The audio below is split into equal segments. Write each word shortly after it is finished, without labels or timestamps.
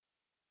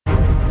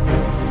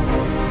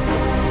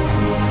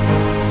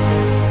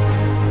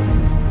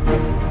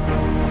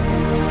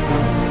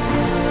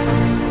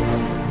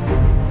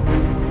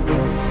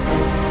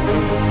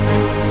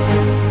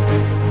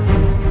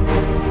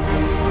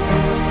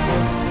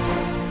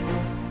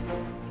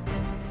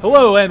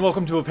Hello and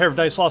welcome to a Pair of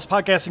Dice Lost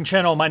podcasting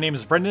channel. My name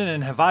is Brendan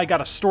and have I got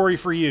a story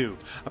for you.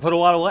 I put a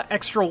lot of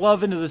extra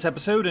love into this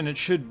episode and it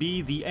should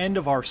be the end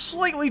of our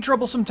slightly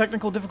troublesome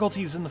technical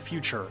difficulties in the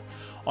future.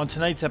 On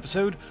tonight's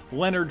episode,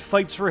 Leonard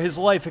fights for his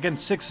life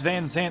against 6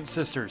 Van Zant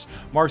sisters,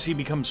 Marcy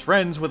becomes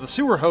friends with a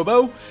sewer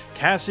hobo,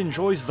 Cass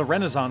enjoys the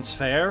Renaissance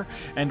Fair,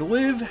 and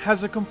Liv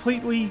has a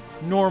completely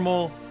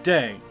normal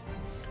day.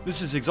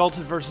 This is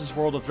Exalted vs.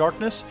 World of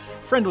Darkness,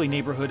 Friendly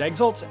Neighborhood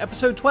Exalts,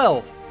 Episode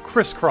 12,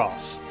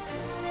 Crisscross.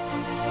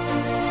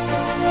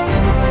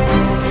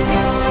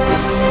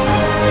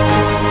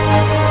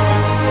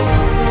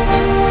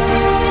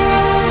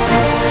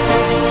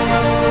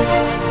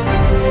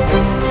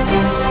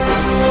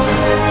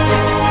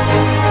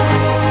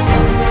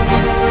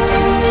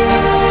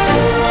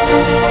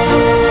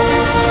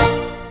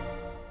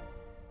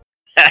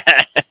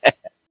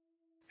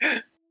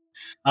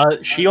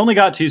 She only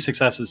got 2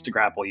 successes to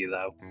grapple you,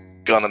 though.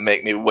 Gonna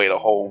make me wait a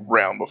whole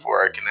round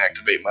before I can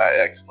activate my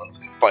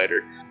excellence in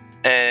fighter.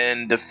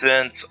 And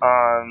defense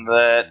on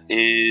that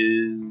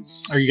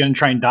is... Are you going to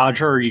try and dodge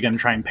her, or are you going to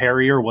try and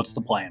parry her? What's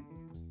the plan?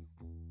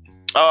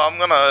 Oh, I'm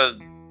gonna...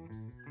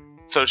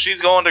 So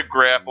she's going to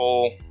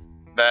grapple.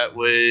 That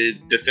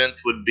would...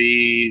 Defense would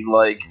be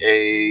like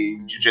a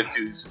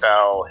jiu-jitsu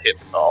style hip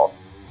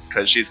toss.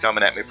 Because she's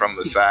coming at me from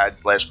the side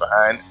 /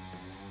 behind.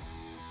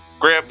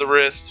 Grab the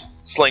wrist,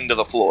 sling to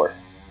the floor.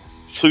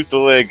 Sweep the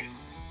leg.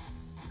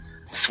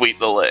 Sweep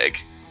the leg.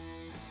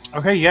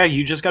 Okay, yeah,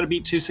 you just got to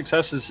beat 2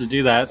 successes to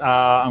do that.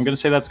 I'm going to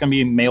say that's going to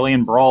be melee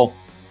and brawl.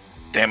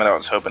 Damn it, I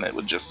was hoping it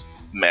would just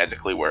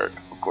magically work.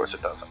 Of course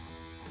it doesn't.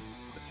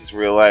 This is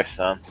real life,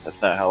 son. That's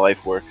not how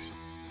life works.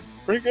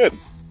 Pretty good.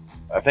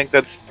 I think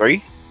that's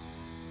 3.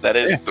 That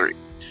is 3.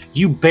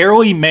 You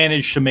barely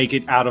managed to make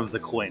it out of the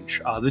clinch.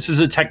 This is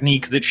a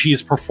technique that she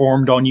has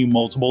performed on you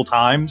multiple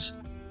times.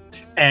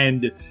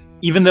 And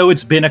even though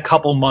it's been a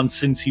couple months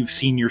since you've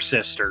seen your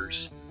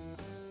sisters,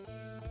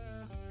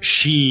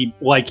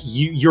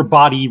 your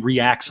body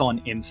reacts on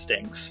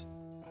instincts.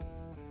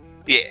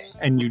 Yeah.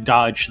 And you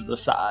dodge to the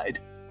side.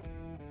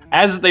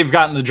 As they've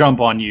gotten the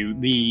jump on you,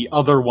 the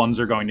other ones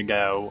are going to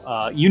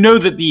go. You know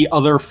that the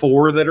other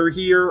 4 that are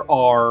here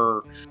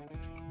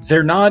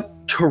they're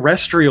not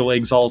terrestrial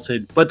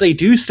exalted, but they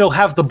do still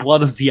have the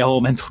blood of the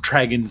elemental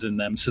dragons in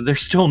them, so they're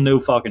still no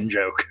fucking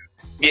joke.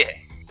 Yeah.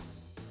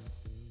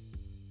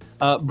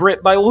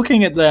 Britt, by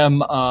looking at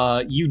them,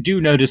 you do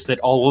notice that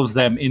all of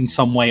them in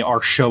some way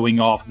are showing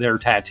off their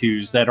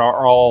tattoos that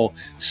are all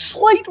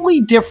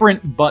slightly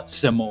different but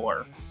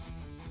similar.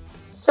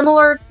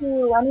 Similar to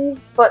Lenny,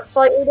 but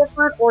slightly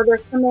different, or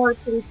they're similar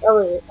to each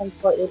other and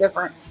slightly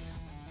different?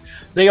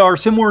 They are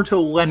similar to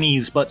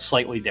Lenny's, but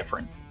slightly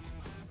different.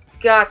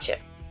 Gotcha.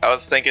 I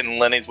was thinking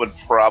Lenny's would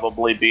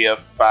probably be a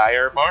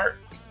fire mark.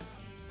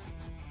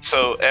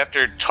 So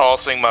after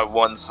tossing my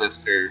one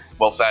sister,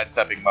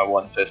 sidestepping my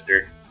one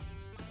sister,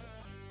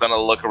 I'm gonna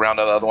look around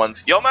at the other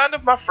ones. Y'all mind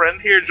if my friend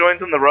here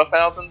joins in the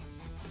roughhousing?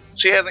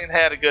 She hasn't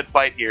had a good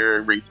fight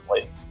here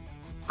recently.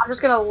 I'm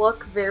just gonna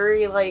look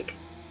very,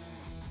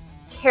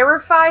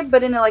 terrified,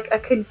 but in a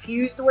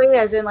confused way,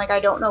 as in,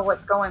 I don't know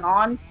what's going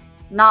on.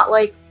 Not,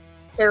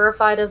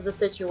 terrified of the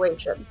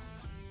situation.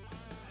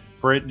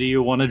 Britt, do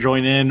you want to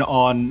join in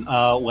on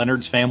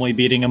Leonard's family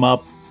beating him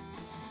up?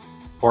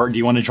 Or do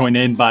you want to join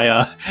in by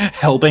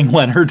helping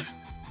Leonard?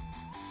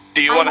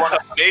 Do you want to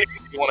help me? Or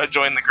do you want to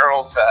join the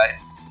girls' side?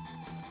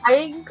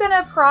 I'm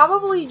gonna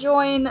probably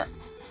join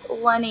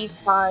Lenny's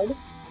side.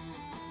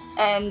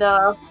 And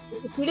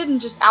if he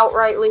didn't just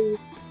outrightly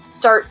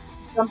start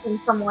jumping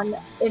someone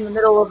in the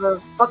middle of a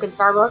fucking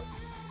Starbucks.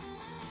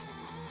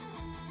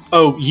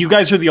 Oh, you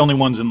guys are the only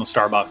ones in the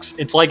Starbucks.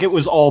 It's like it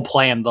was all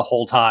planned the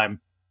whole time.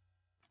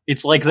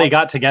 It's like they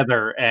got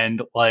together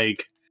and,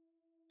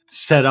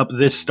 set up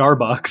this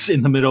Starbucks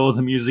in the middle of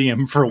the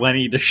museum for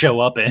Lenny to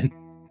show up in.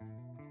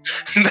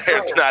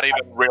 There's not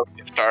even really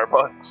a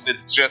Starbucks.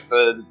 It's just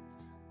a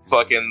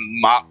fucking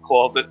mop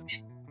closet.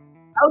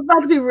 I was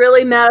about to be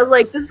really mad. I was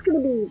like, this is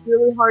going to be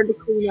really hard to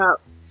clean up.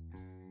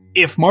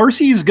 If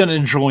Marcy's going to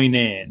join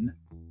in,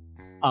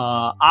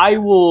 I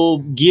will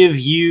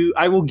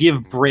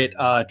give Britt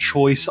a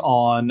choice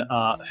on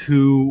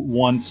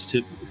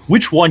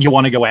which one you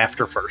want to go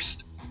after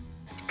first.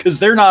 Because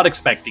they're not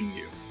expecting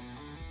you.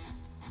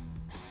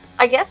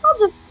 I guess I'll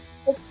just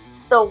pick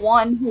the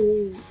one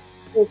who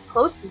is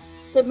closest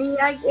to me,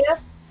 I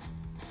guess.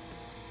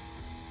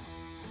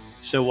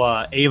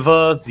 So,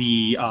 Ava,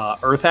 the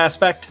Earth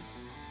aspect?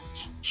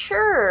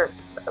 Sure.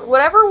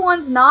 Whatever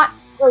one's not,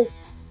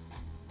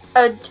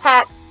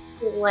 attached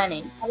to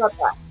Lenny. How about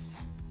that?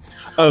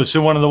 Oh,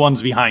 so one of the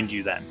ones behind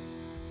you, then.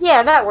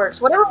 Yeah, that works.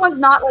 Whatever one's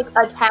not,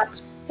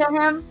 attached to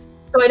him,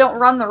 so I don't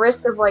run the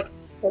risk of,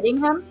 hitting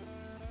him.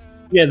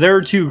 Yeah, there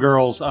are 2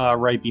 girls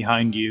right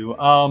behind you.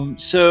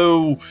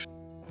 So,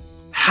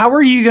 how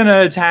are you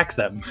gonna attack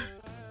them?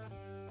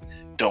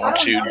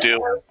 Don't you do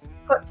it.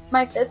 Put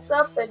my fists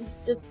up and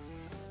just...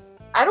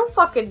 I don't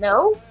fucking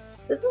know.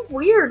 This is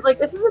weird.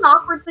 This is an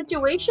awkward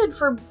situation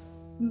for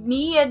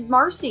me and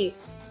Marcy.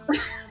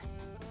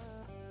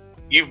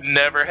 You've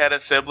never had a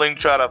sibling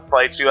try to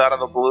fight you out of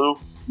the blue?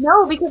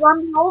 No, because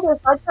I'm the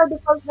oldest. I tried to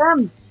fight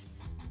them.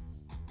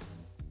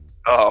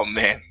 Oh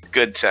man,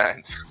 good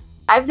times.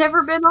 I've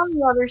never been on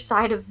the other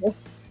side of this.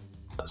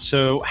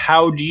 So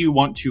how do you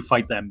want to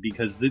fight them?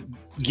 Because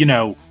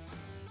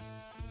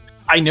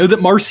I know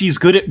that Marcy's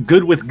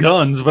good with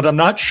guns, but I'm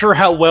not sure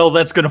how well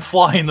that's going to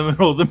fly in the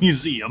middle of the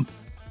museum.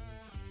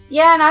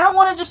 Yeah, and I don't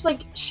want to just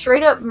like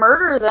straight up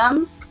murder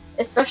them,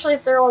 especially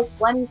if they're like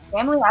Lenny's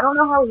family. I don't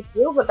know how he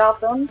feels about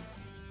them,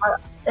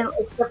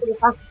 except for the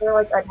fact that they're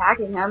like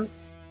attacking him.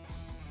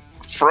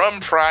 From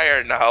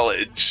prior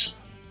knowledge,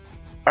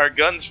 are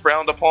guns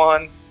frowned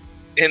upon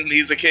in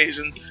these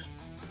occasions?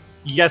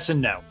 Yes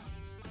and no.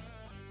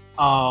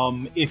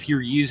 If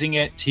you're using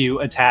it to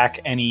attack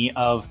any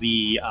of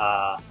the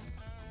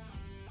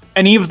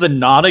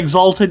not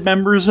exalted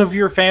members of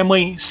your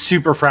family,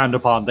 super frowned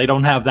upon. They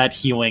don't have that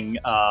healing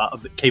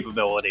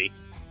capability.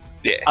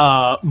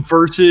 Yeah.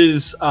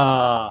 Versus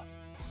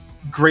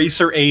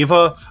Grace or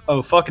Ava,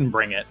 oh fucking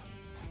bring it.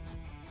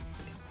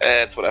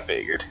 That's what I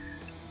figured.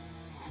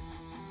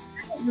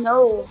 I don't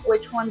know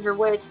which ones are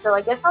which, so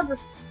I guess I'll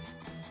just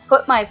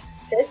put my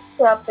fist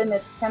up and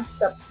attempt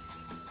to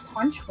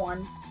punch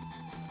one.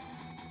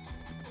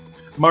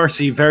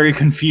 Marcy, very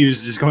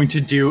confused, is going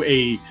to do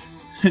a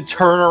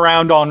turn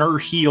around on her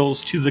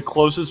heels to the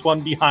closest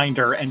one behind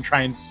her and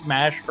try and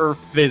smash her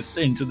fist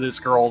into this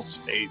girl's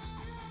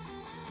face.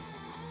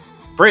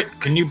 Britt,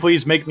 can you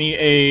please make me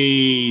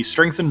a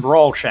strength and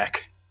brawl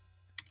check?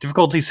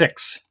 Difficulty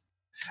 6.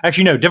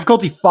 Actually, no,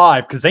 difficulty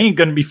 5, because they ain't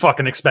gonna be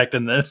fucking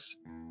expecting this.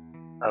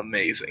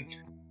 Amazing.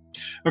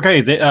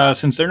 Okay,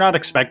 since they're not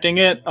expecting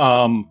it,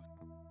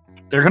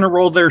 they're gonna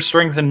roll their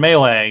strength and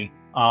melee,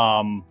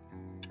 or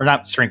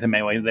not strength and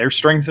melee, their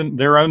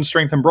own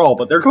strength and brawl,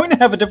 but they're going to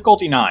have a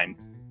difficulty 9.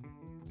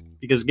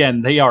 Because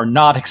again, they are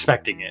not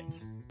expecting it.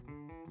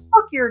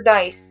 Fuck your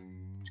dice.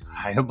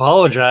 I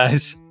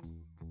apologize.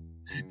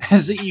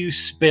 As you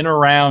spin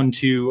around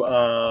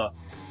to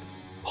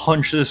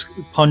punch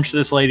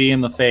this lady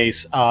in the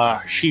face,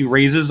 she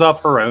raises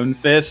up her own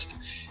fist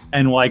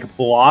and like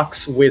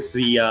blocks with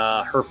the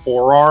her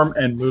forearm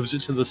and moves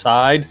it to the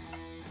side.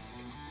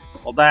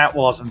 Well, that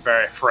wasn't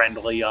very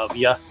friendly of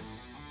you.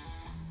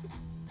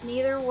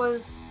 Neither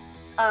was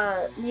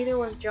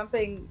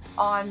jumping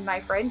on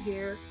my friend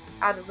here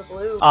out of the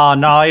blue.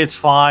 No, it's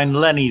fine.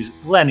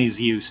 Lenny's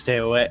used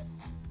to it.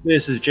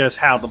 This is just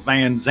how the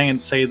Van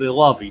Zants say they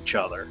love each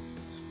other.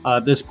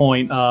 At this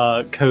point,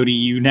 Cody,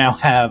 you now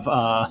have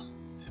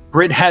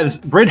Britt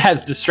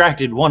has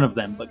distracted one of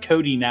them, but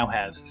Cody now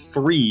has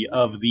 3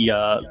 of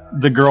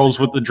the girls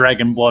with the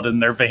dragon blood in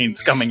their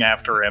veins coming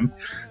after him.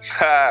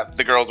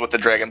 The girls with the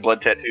dragon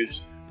blood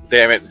tattoos.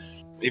 Damn it.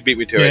 He beat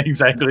me to Yeah, it.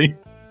 exactly.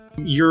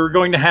 You're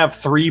going to have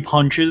 3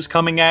 punches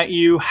coming at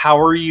you. How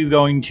are you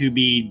going to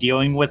be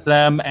dealing with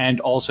them? And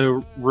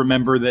also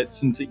remember that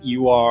since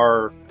you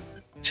are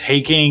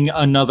taking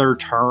another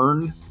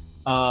turn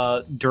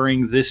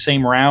during this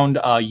same round,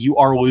 you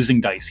are losing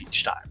dice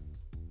each time.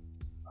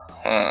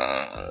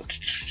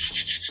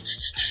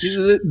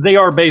 They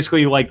are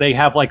basically like, they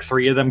have like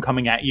 3 of them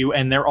coming at you,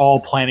 and they're all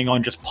planning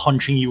on just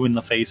punching you in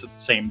the face at the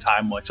same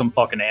time, like some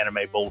fucking anime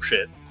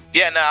bullshit.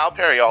 Yeah, I'll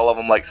parry all of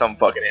them like some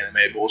fucking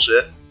anime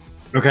bullshit.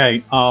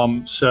 Okay,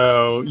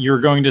 so you're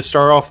going to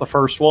start off the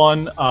first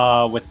one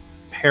with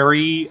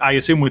parry, I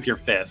assume with your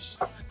fists.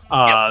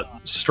 Yep.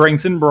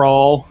 Strength and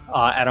brawl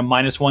at a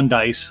 -1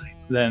 dice.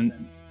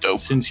 Then, Dope.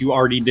 since you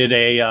already did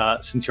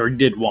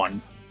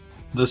one,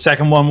 the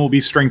second one will be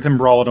strength and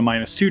brawl at a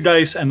 -2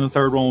 dice, and the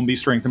third one will be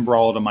strength and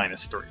brawl at a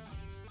 -3.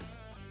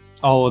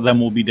 All of them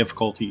will be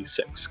difficulty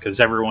 6 because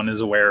everyone is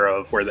aware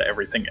of where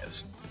everything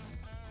is.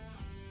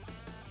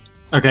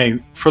 Okay,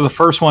 for the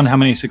first one, how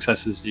many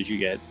successes did you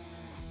get?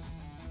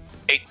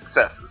 8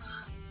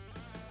 successes.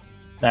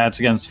 That's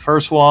against the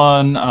first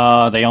one.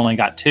 They only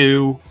got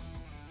 2.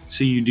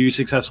 So you do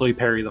successfully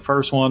parry the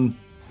first one.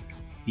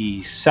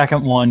 The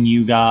second one,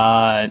 you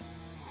got...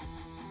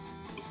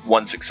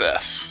 1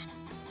 success.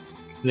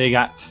 They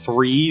got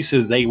 3,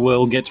 so they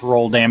will get to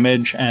roll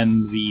damage.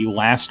 And the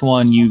last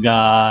one, you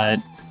got...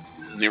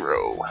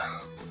 0.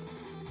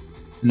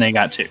 And they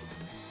got 2.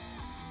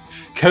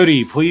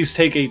 Cody, please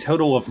take a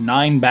total of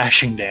 9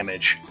 bashing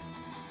damage.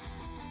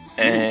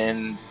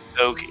 And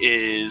soak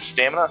is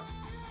stamina?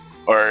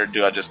 Or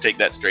do I just take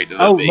that straight to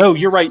the Oh, base? no,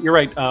 you're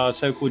right.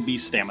 Soak would be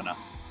stamina.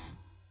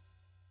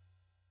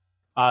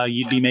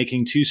 You'd be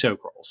making 2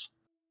 soak rolls.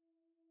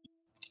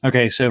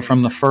 Okay, so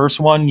from the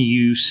first one,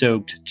 you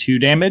soaked 2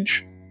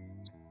 damage.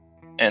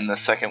 And the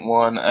second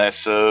one, I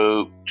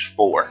soaked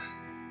 4.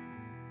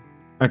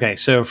 Okay,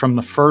 so from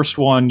the first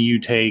one, you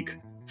take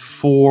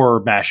 4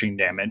 bashing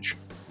damage.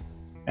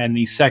 And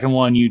the second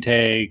one, you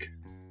take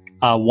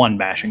 1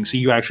 bashing. So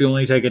you actually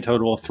only take a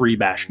total of 3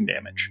 bashing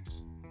damage.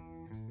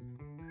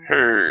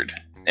 Heard.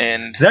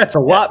 And That's a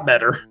lot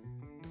better.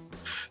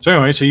 So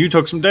anyway, so you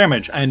took some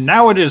damage, and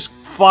now it is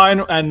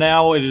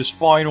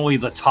finally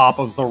the top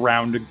of the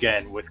round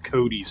again with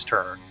Cody's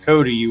turn.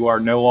 Cody, you are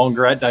no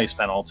longer at dice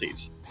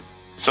penalties.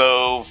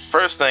 so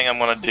first thing I'm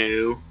going to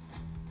do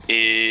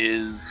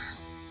is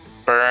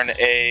burn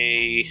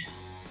a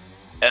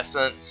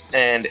essence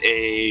and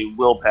a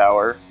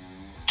willpower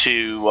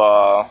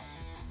to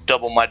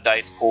double my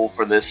dice pool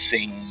for this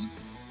scene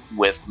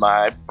with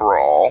my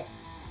brawl.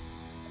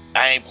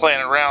 I ain't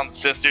playing around,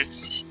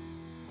 sisters. Is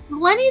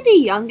Lenny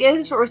the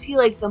youngest, or is he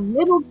like the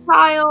middle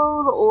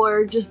child,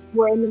 or just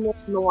randomly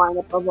in the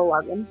lineup of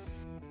 11?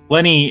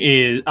 Lenny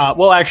is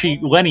well, actually,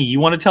 Lenny, you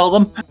want to tell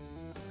them?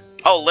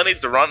 Oh,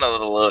 Lenny's the run a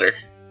little older.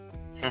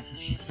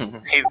 He's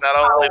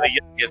not only the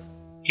youngest,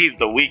 he's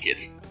the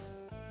weakest.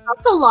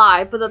 That's a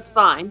lie, but that's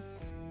fine.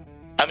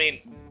 I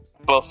mean,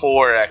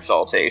 before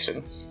exaltation.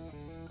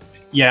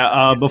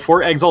 Yeah,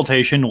 before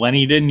Exaltation,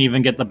 Lenny didn't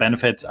even get the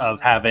benefits of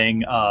having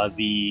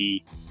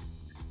the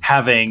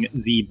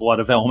blood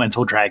of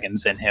elemental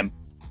dragons in him.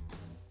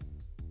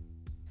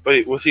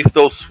 But was he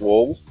still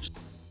swole?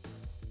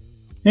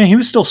 Yeah, he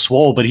was still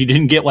swole, but he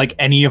didn't get like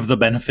any of the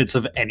benefits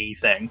of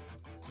anything.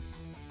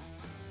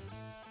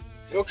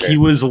 Okay. He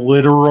was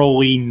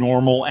literally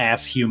normal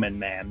ass human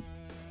man.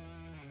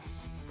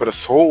 But a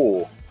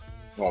soul.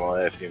 Well,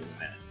 that's human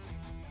man.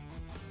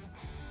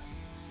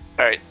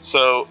 Alright,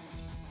 so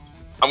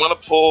I'm gonna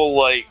pull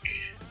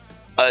like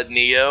a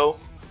Neo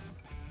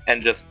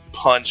and just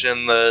punch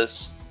in a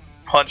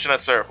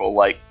circle,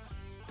 like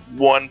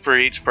one for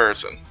each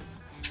person.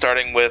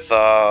 Starting with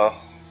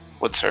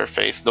what's her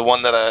face? The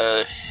one that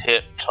I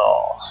hip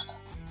tossed.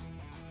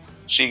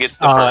 She gets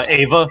the first.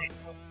 Ava.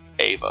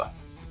 Ava.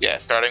 Yeah,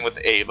 starting with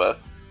Ava.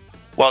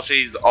 While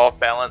she's off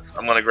balance,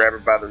 I'm gonna grab her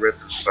by the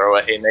wrist and throw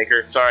a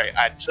haymaker. Sorry,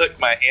 I took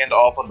my hand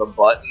off of the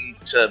button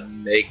to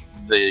make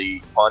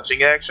the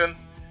punching action,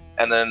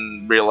 and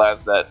then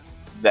realized that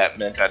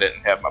meant I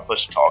didn't have my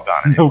push to talk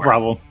on anymore. No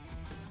problem.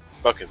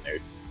 Fucking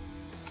nerd.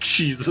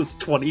 Jesus,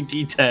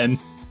 20d10.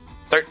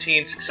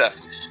 13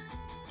 successes.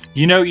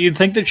 You know, you'd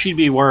think that she'd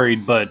be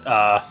worried, but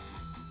I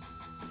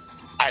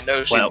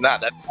know she's not.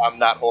 That's why I'm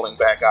not holding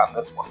back on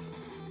this one.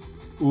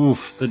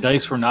 oof, the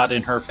dice were not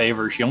in her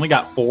favor. She only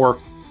got 4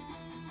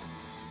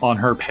 on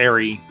her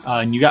parry,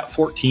 and you got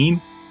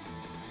 14.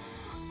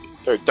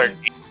 13.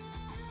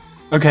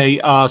 Okay,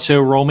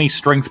 so roll me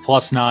strength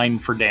plus 9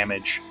 for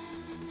damage.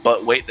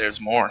 But wait,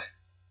 there's more.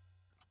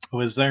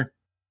 Who is there?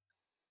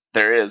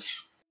 There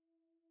is.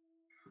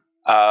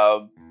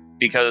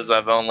 Because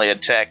I've only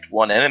attacked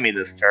one enemy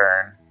this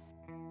turn,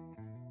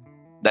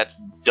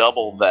 that's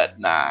double that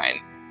 9.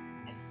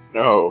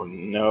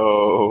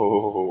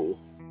 No.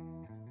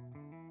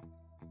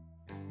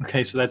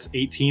 Okay, so that's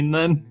 18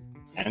 then?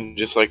 And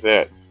just like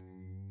that,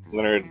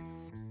 Leonard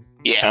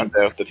Yeah. found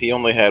out that he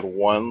only had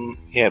one.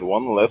 He had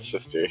one less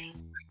sister.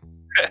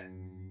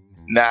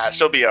 Nah,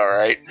 she'll be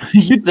alright.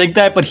 You'd think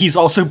that, but he's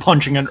also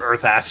punching an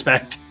earth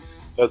aspect.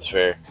 That's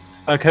fair.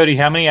 Cody,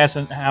 how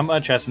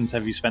much essence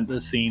have you spent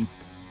this scene?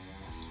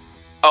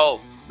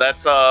 Oh,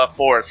 that's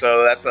 4,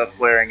 so that's a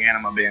flaring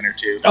anima banner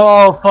too.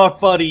 Oh fuck,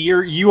 buddy,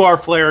 you are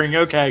flaring.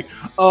 Okay.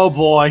 Oh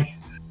boy.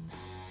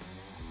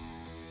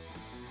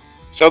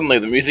 Suddenly,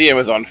 the museum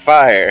is on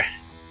fire.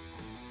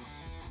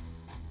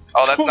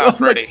 Oh, that's not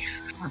pretty.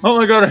 Oh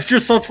my god, I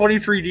just saw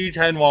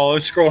 23d10 while I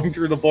was scrolling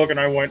through the book, and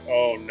I went,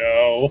 oh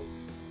no.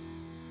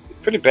 It's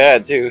pretty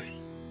bad too.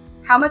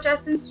 How much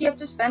essence do you have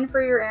to spend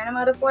for your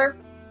anima to flare?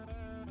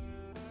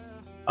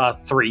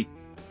 3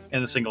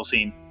 in a single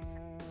scene.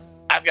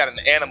 I've got an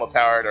anima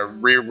power to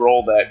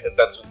re-roll that because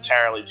that's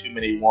entirely too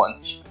many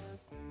ones.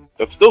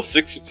 That's still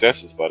 6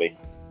 successes, buddy.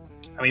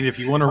 I mean, if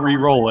you want to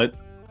re-roll it.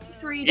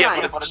 3 Yeah,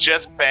 dice. but it's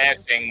just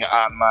bashing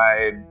on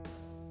my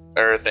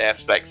Earth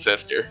aspect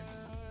sister.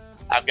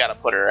 I've got to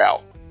put her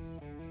out.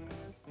 Is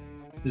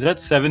that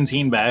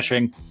 17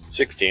 bashing?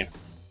 16.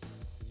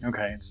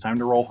 Okay, it's time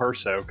to roll her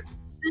soak.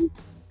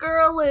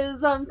 Girl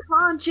is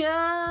unconscious.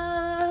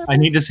 I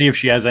need to see if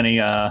she has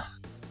any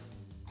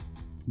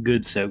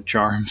good soak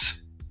charms.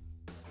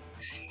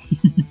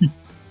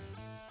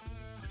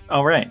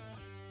 All right.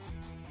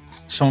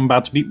 So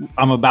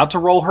I'm about to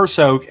roll her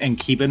soak, and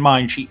keep in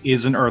mind she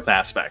is an earth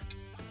aspect.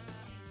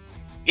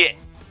 Yeah.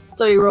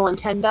 So you're rolling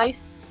 10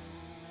 dice?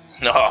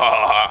 No,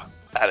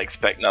 I'd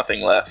expect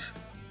nothing less.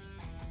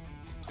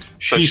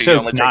 So She she soaked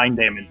only 9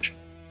 damage.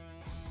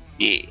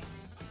 Yeah.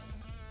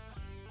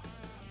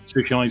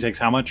 So she only takes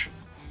how much?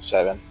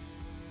 7.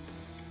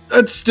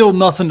 That's still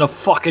nothing to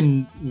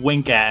fucking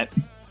wink at.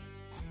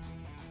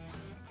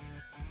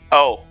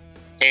 Oh,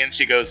 and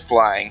she goes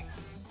flying.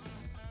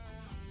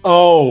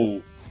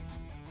 Oh.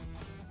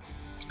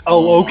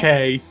 Oh,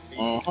 okay.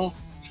 Mm-hmm.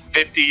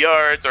 50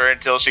 yards or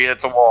until she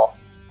hits a wall.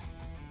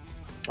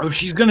 Oh,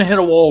 she's gonna hit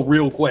a wall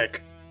real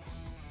quick.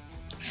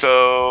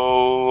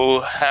 So,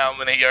 how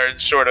many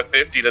yards short of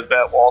 50 does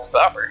that wall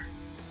stop her?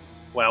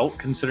 Well,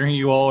 considering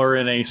you all are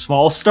in a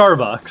small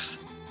Starbucks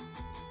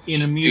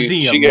in a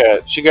museum,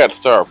 She got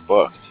star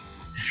booked.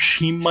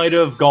 she might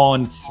have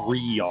gone 3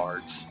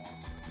 yards.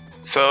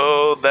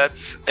 So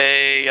that's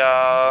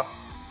an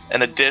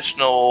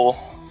additional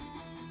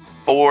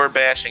 4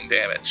 bashing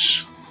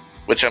damage,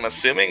 which I'm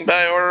assuming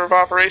by order of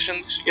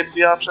operations she gets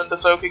the option to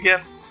soak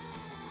again.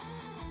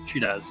 She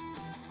does.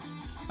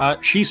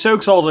 She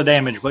soaks all the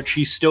damage, but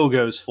she still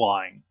goes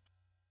flying.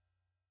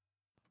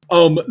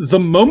 The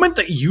moment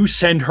that you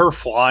send her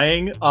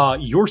flying,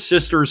 your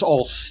sisters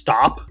all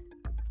stop.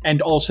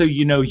 And also,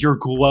 you're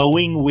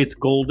glowing with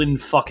golden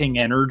fucking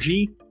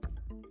energy.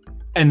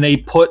 And they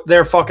put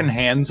their fucking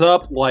hands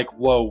up like,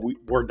 whoa,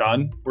 we're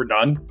done. We're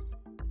done.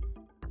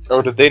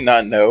 Or did they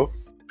not know?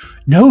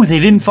 No, they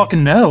didn't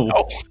fucking know.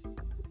 Oh.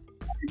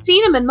 I haven't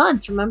seen him in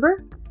months,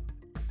 remember?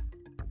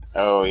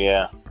 Oh,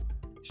 yeah.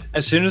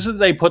 As soon as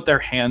they put their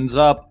hands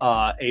up,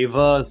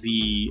 Ava,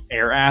 the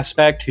air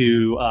aspect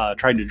who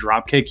tried to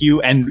dropkick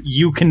you, and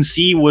you can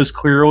see was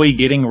clearly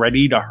getting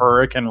ready to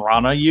Hurricane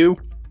Rana you.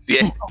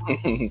 Yeah.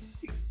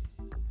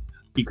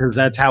 Because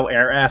that's how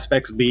air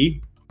aspects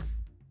be.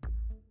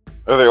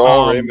 Are they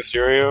all Rey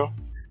Mysterio?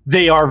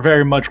 They are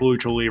very much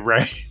Lucha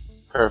Libre.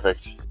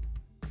 Perfect.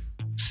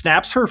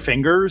 Snaps her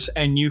fingers,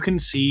 and you can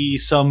see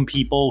some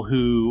people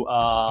who,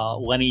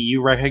 Lenny,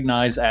 you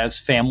recognize as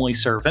family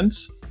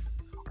servants,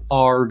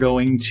 are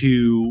going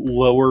to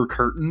lower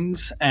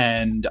curtains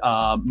and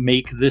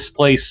make this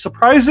place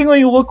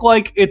surprisingly look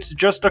like it's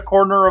just a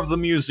corner of the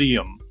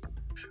museum.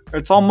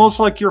 It's almost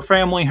like your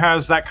family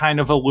has that kind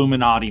of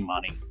Illuminati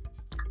money.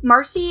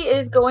 Marcy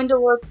is going to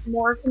look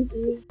more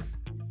confused.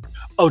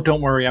 Oh,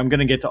 don't worry, I'm going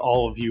to get to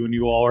all of you, and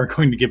you all are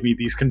going to give me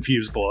these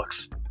confused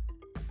looks.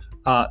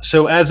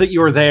 So as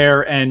you're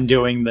there and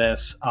doing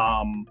this,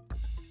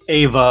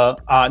 Ava,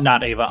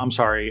 not Ava, I'm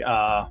sorry,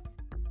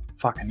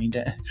 fuck, I need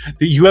to...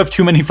 You have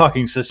too many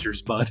fucking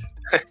sisters, bud.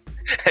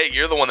 Hey,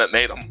 you're the one that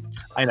made them.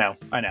 I know.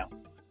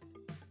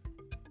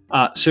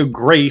 So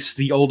Grace,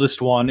 the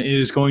oldest one,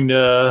 is going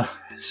to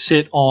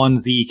sit on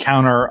the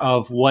counter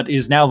of what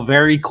is now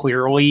very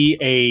clearly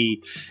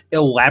an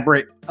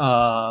elaborate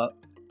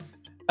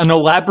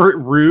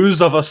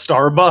ruse of a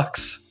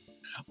Starbucks.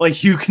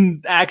 Like, you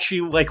can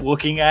actually, like,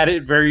 looking at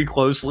it very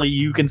closely,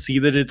 you can see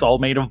that it's all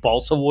made of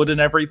balsa wood and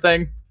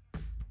everything.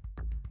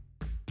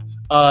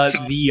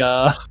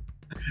 The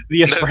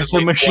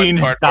espresso machine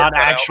is not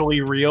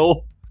actually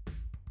real.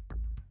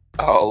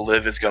 Oh,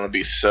 Liv is gonna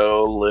be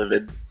so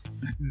livid.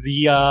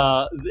 The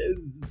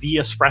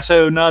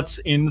espresso nuts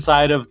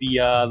inside of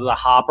the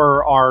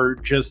hopper are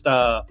just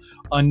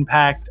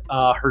unpacked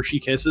Hershey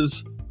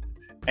Kisses,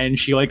 and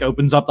she like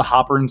opens up the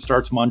hopper and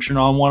starts munching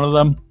on one of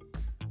them.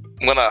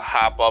 I'm gonna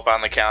hop up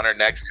on the counter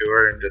next to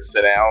her and just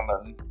sit down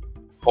and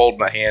hold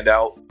my hand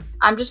out.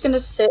 I'm just gonna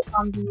sit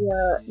on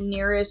the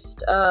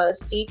nearest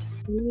seat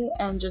to me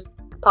and just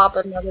pop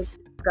another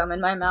gum in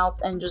my mouth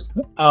and just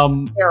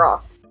tear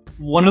off.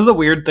 One of the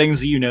weird things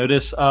that you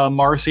notice,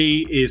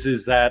 Marcy,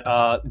 is that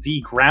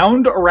the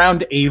ground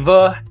around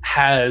Ava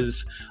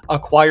has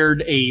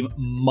acquired a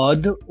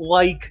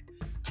mud-like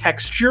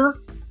texture,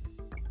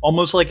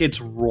 almost like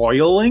it's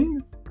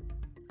roiling,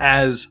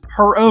 as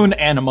her own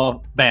anima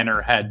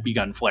banner had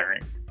begun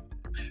flaring.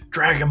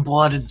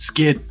 Dragon-blooded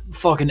skid,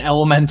 fucking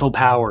elemental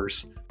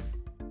powers.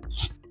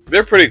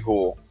 They're pretty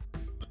cool.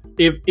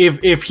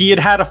 If he had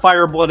had a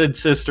fire-blooded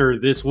sister,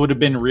 this would have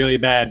been really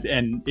bad,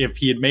 and if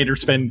he had made her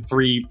spend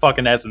 3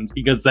 fucking essence,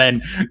 because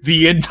then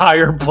the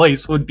entire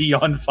place would be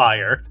on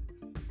fire.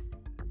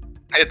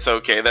 It's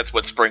okay, that's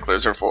what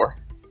sprinklers are for.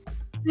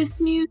 This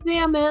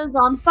museum is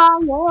on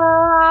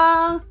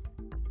fire.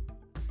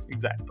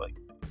 Exactly.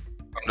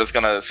 I'm just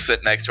gonna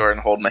sit next to her and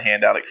hold my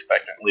hand out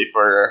expectantly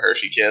for a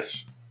Hershey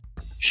kiss.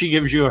 She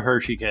gives you a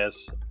Hershey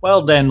kiss.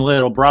 Well then,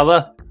 little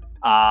brother,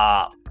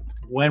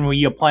 when were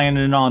you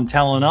planning on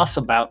telling us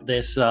about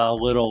this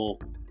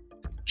little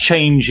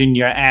change in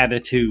your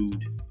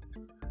attitude?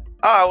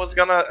 Oh, I was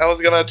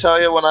gonna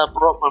tell you when I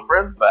brought my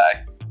friends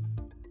back.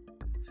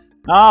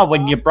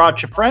 When you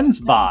brought your friends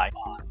by.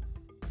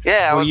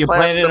 Yeah, I Were was you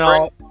planning planning to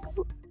bring.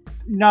 on?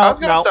 No, I was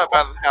gonna stop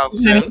by the house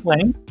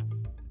soon.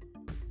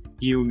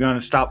 You were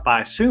gonna stop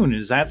by soon?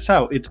 Is that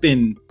so? It's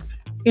been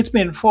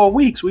 4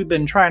 weeks. We've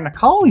been trying to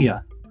call you.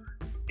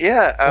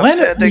 Yeah, I've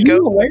Leonard, had are to you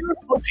go. aware of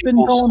what's been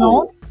people's going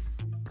on? school.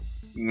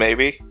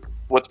 Maybe.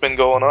 What's been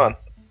going on?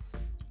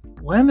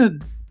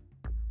 Leonard,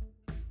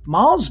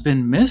 Ma's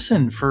been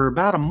missing for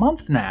about a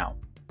month now.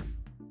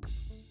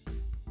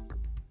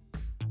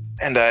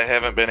 And I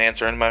haven't been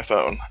answering my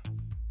phone.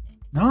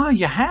 No,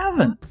 you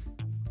haven't.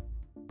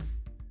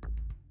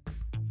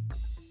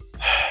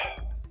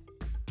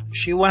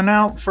 She went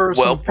out for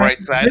Well, some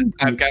bright family side,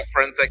 I've business. got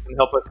friends that can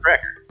help us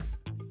track her.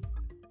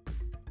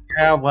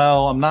 Yeah,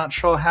 well, I'm not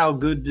sure how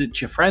good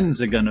that your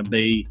friends are gonna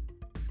be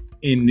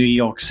in New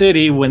York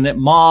City when that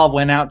Ma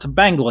went out to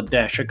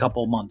Bangladesh a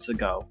couple months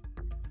ago.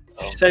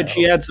 She said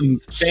she had some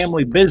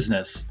family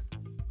business.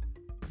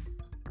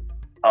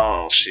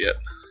 Oh, shit.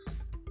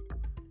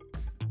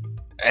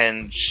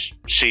 And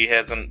she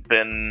hasn't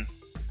been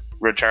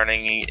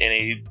returning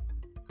any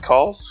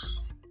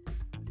calls?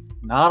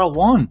 Not a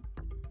one.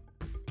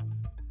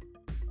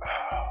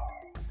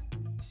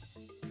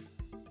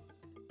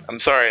 I'm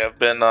sorry, I've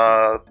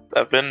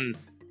been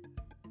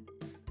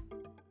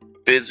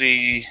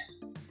busy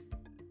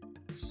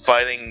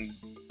fighting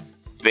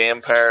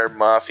vampire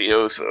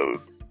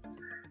mafiosos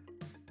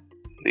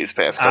these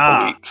past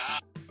couple weeks.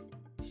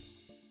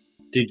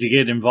 Did you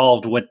get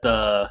involved with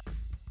the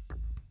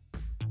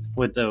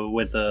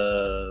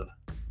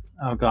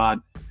oh god.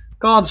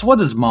 Gods, what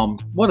does Ma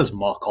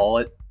call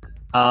it?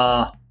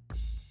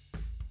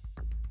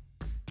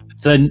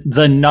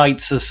 The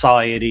Night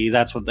Society,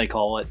 that's what they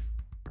call it.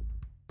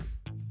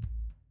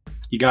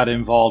 You got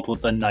involved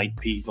with the night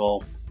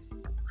people.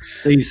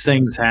 These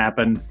things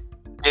happen.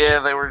 Yeah,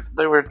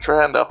 they were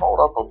trying to hold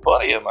up a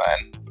buddy of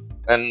mine,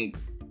 and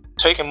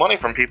taking money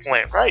from people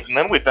ain't right. And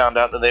then we found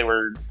out that they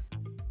were,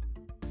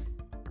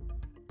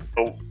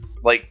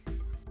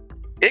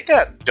 it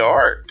got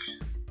dark.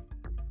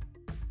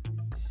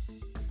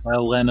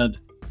 Well, Leonard,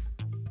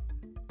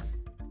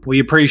 we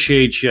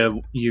appreciate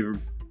you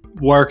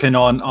working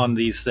on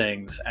these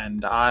things,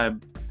 and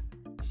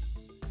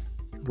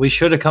we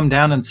should have come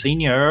down and seen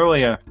you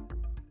earlier.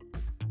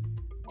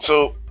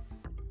 So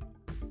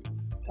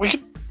we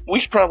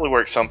could probably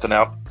work something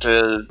out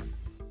to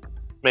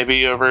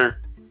maybe over.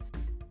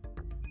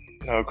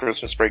 No,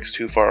 Christmas break's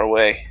too far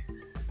away.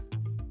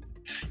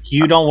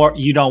 You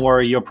don't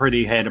worry your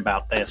pretty head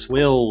about this.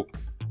 We'll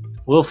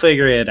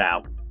figure it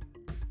out.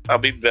 I'll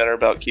be better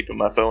about keeping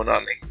my phone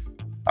on me.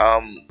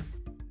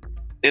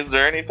 Is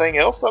there anything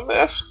else I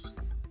missed?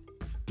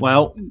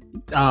 Well,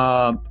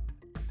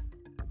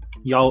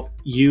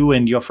 you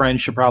and your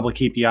friends should probably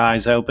keep your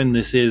eyes open.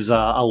 This is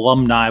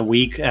alumni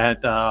week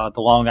at the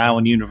Long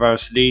Island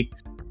University,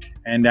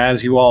 and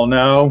as you all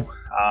know,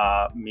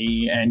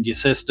 me and your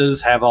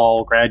sisters have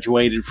all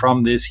graduated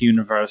from this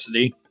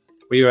university.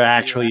 We were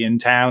actually in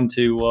town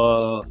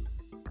to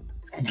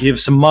give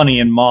some money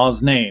in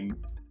Ma's name.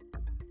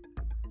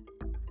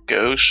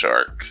 Go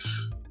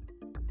Sharks.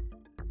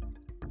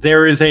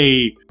 There is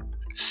a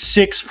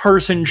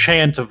 6-person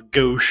chant of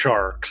Go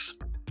Sharks.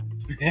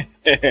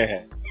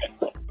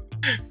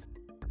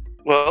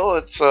 Well,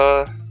 it's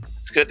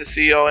good to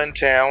see y'all in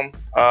town.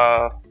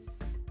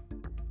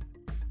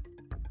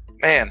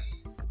 Man,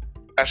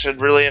 I should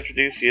really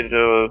introduce you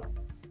to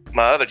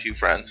my other 2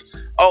 friends.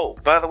 Oh,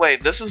 by the way,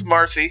 this is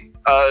Marcy.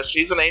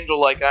 She's an angel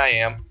like I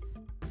am.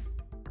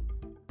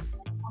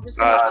 I'm just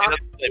She gonna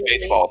doesn't play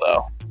baseball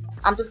though.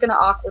 I'm just gonna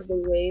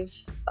awkwardly wave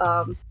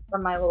from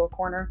my little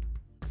corner.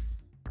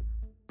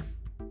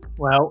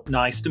 Well,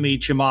 nice to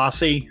meet you,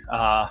 Marcy.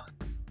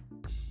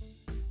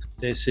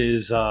 This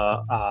is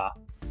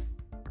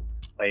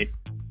wait.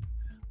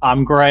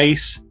 I'm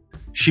Grace.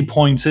 She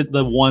points at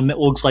the one that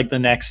looks like the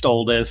next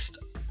oldest.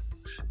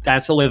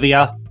 That's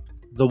Olivia,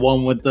 the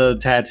one with the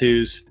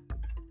tattoos.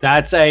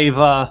 That's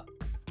Ava.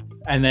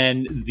 And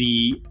then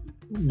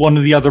one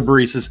of the other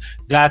baristas.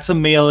 That's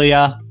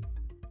Amelia.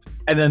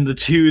 And then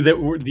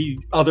the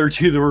other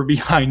 2 that were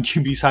behind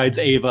you besides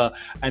Ava.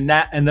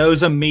 And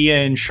those are Mia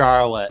and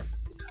Charlotte.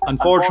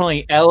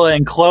 Unfortunately, Ella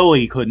and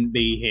Chloe couldn't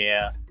be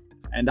here.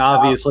 And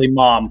obviously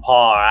Mom and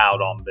Pa are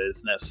out on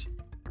business.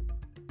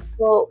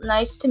 Well,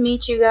 nice to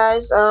meet you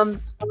guys.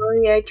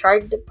 Sorry I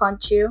tried to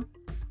punch you.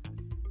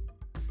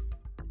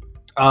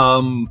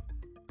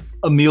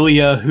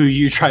 Mia, who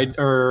you tried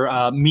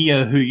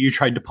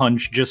to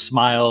punch, just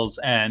smiles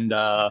and,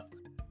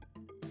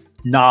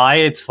 nah,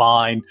 it's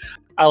fine.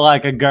 I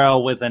like a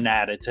girl with an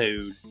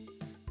attitude.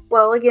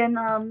 Well, again,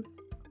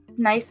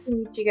 nice to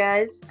meet you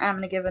guys. I'm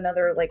gonna give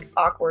another,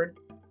 awkward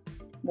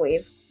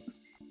wave.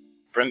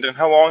 Brendan,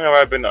 how long have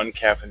I been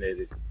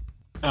uncaffeinated?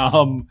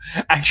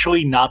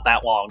 Actually not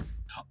that long.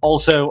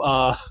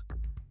 Also,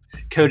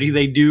 Cody,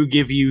 they do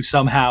give you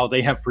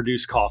they have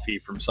produced coffee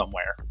from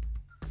somewhere.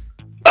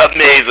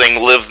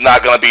 Amazing. Liv's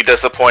not gonna be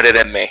disappointed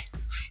in me.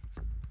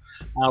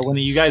 When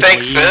you guys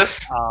Thanks, leave,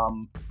 sis.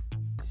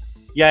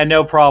 Yeah,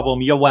 no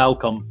problem. You're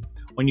welcome.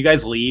 When you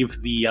guys leave,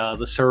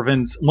 the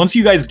servants, once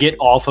you guys get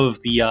off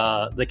of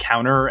the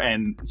counter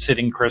and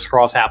sitting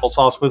crisscross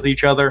applesauce with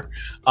each other,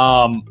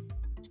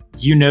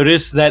 you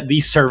notice that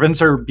the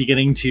servants are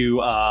beginning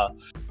to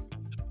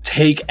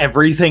take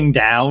everything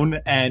down,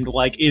 and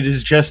it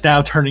is just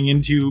now turning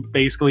into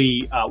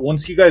basically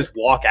once you guys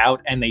walk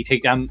out and they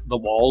take down the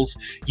walls,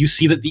 you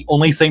see that the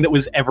only thing that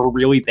was ever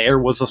really there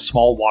was a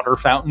small water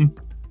fountain.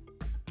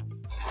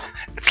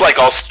 It's like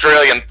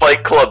Australian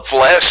Fight Club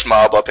flash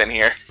mob up in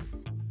here.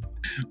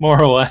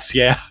 More or less,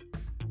 yeah.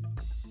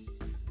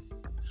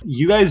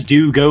 You guys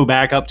do go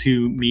back up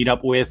to meet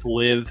up with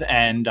Liv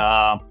and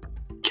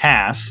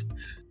Cass.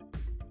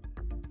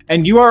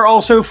 And you are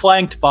also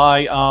flanked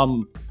by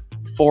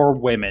 4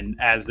 women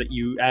as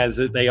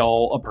they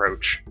all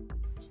approach.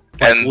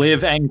 And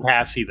Liv and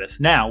Cass see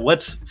this. Now,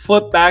 let's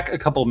flip back a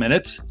couple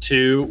minutes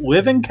to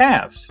Liv and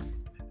Cass.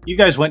 You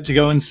guys went to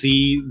go and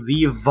see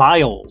the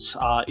vials.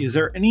 Is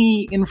there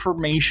any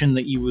information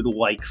that you would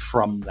like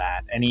from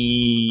that?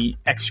 Any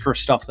extra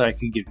stuff that I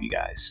could give you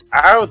guys?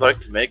 I would like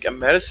to make a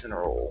medicine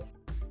roll.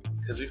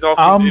 Because these all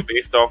seem to be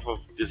based off of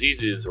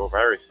diseases or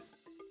viruses.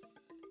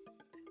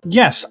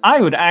 Yes,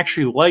 I would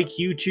actually like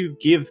you to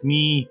give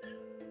me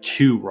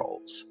 2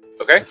 rolls.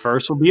 Okay. The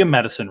first will be a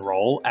medicine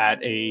roll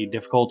at a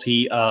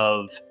difficulty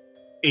of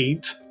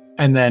 8.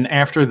 And then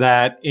after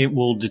that, it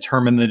will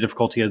determine the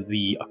difficulty of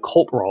the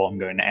occult roll I'm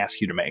going to ask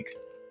you to make.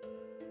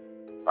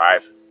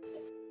 5.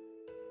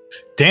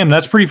 Damn,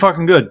 that's pretty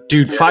fucking good.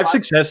 Dude, Yeah.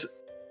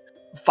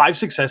 5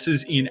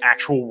 successes in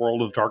actual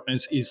World of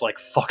Darkness is like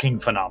fucking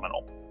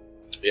phenomenal.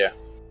 Yeah.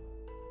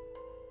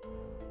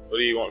 What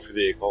do you want for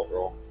the occult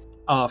roll?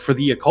 For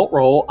the occult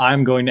roll,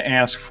 I'm going to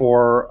ask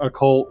for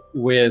occult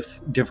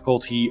with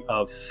difficulty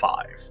of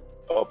 5.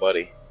 Oh,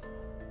 buddy.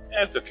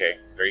 That's okay.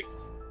 3.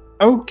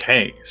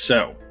 Okay,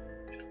 so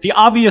the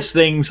obvious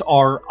things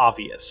are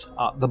obvious.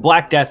 The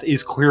Black Death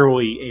is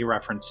clearly a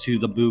reference to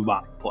the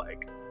bubonic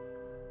plague.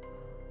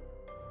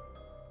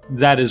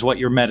 That is what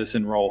your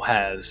medicine roll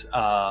has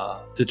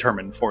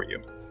determined for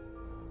you.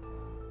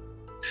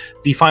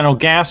 The final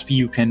gasp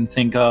you can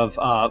think of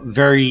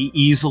very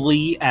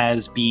easily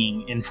as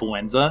being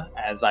influenza,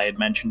 as I had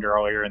mentioned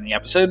earlier in the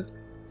episode.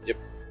 Yep.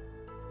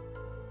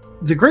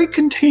 The Great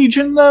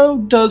Contagion, though,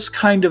 does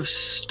kind of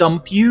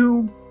stump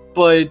you,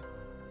 but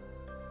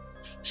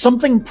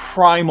something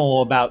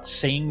primal about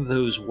saying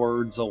those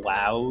words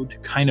aloud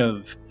kind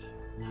of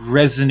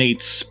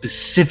resonates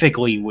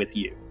specifically with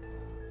you.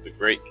 The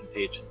Great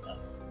Contagion.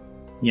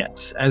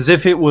 Yes, as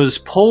if it was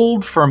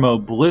pulled from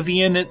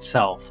oblivion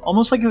itself,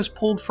 almost like it was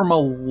pulled from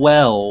a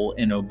well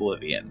in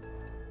oblivion.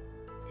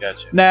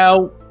 Gotcha.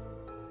 Now,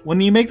 when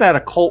you make that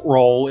occult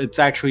roll, it's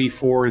actually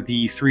for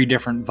the 3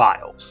 different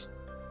vials.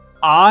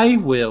 I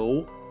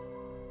will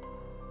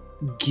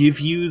give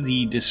you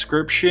the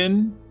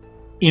description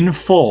in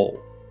full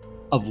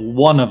of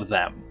one of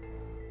them.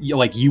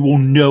 You will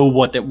know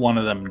what that one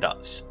of them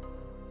does.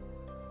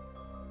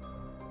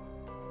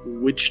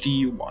 Which do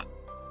you want?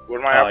 What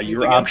are my options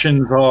Your again?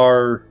 options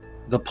are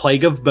the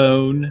Plague of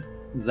Bone,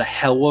 the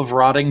Hell of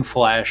Rotting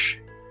Flesh,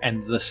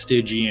 and the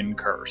Stygian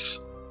Curse.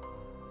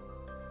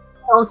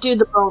 Don't do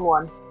the bone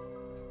one.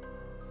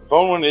 The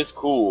bone one is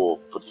cool,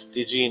 but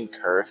Stygian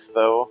Curse,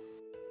 though?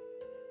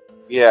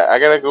 Yeah, I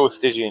gotta go with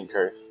Stygian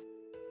Curse.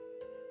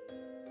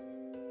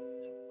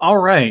 All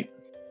right.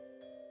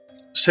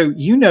 So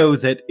you know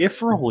that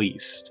if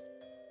released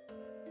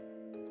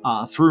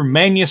through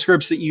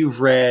manuscripts that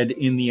you've read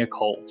in the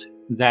occult,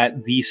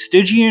 that the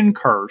Stygian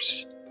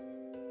Curse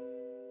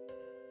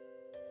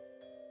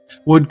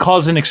would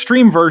cause an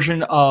extreme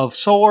version of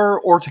solar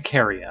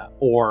urticaria,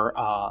 or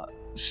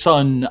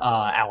sun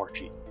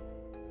allergy.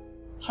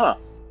 Huh.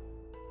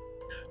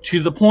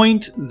 To the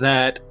point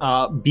that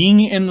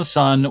being in the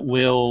sun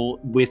will,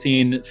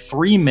 within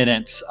 3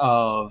 minutes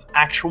of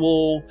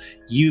actual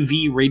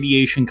UV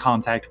radiation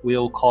contact,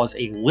 will cause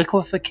a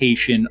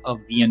liquefaction of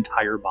the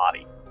entire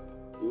body.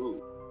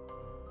 Ooh.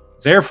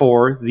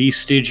 Therefore, the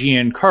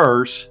Stygian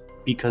Curse,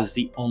 because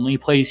the only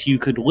place you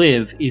could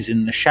live is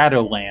in the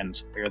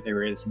Shadowlands, where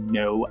there is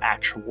no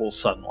actual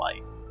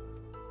sunlight.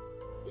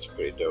 That's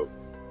pretty dope.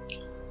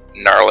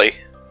 Gnarly.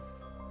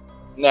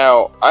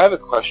 Now, I have a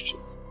question.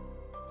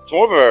 It's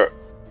more of a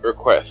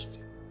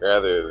request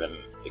rather than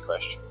a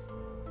question.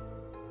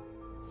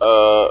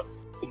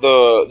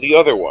 The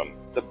other one,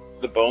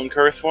 the Bone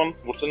Curse one.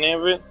 What's the name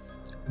of it?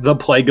 The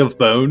Plague of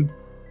Bone.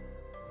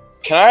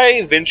 Can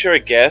I venture a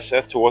guess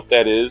as to what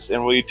that is,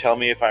 and will you tell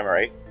me if I'm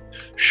right?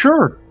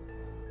 Sure.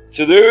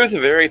 So there is a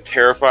very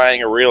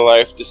terrifying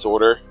real-life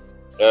disorder.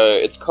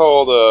 It's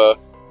called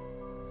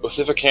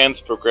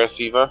ossificans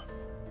progressiva,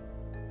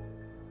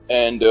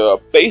 and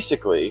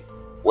basically,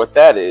 what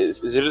that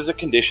is it is a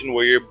condition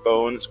where your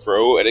bones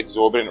grow at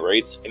exorbitant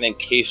rates and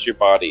encase your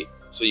body,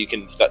 so you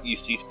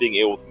cease being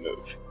able to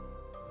move.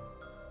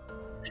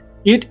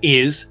 It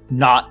is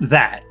not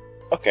that.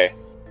 Okay.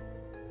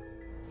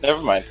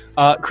 Never mind.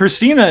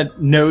 Christina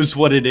knows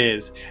what it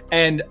is,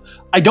 and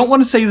I don't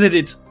want to say that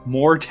it's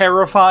more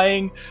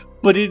terrifying,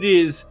 but it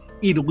is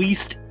at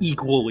least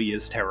equally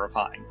as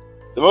terrifying.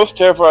 The most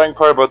terrifying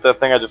part about that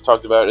thing I just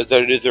talked about is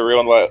that it is a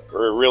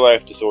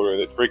real-life disorder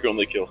that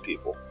frequently kills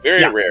people.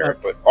 Very rare,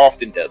 but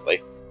often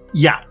deadly.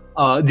 Yeah,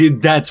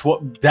 dude,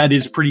 that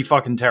is pretty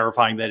fucking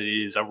terrifying that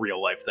it is a real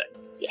life thing.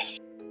 Yes.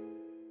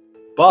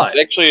 But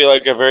It's actually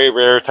like a very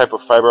rare type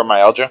of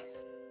fibromyalgia.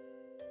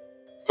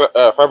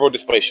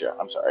 Fibrodysplasia,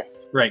 I'm sorry.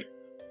 right,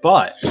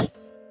 but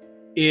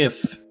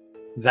if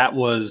that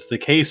was the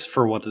case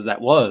for what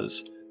that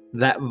was,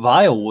 that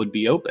vial would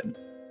be open.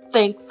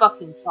 Thank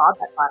fucking God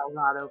that file's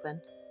not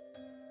open.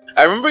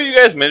 I remember you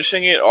guys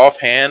mentioning it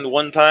offhand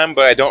one time,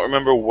 but I don't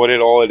remember what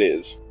it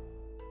is.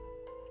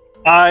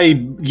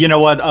 You know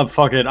what?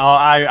 Fuck it.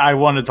 I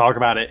want to talk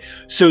about it.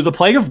 So the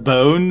Plague of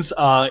Bones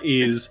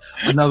is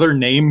another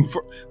name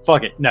for.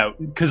 Fuck it. No,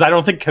 because I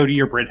don't think Cody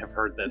or Britt have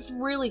heard this. It's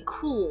really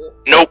cool.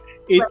 Nope.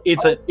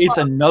 It's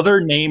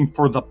another name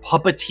for the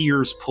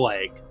Puppeteer's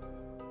Plague.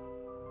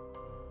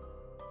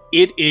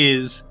 It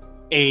is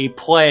a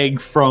plague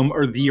from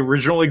the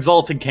original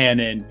Exalted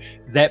canon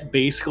that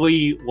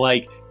basically,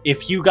 like,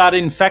 if you got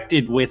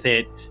infected with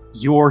it,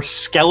 your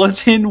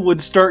skeleton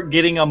would start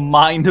getting a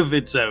mind of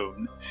its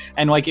own.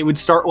 And, like, it would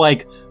start,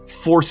 like,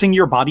 forcing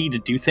your body to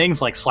do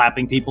things like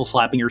slapping people,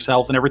 slapping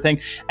yourself, and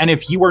everything. And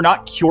if you were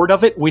not cured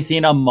of it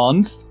within a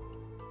month,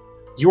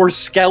 your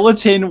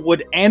skeleton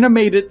would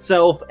animate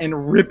itself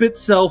and rip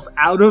itself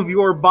out of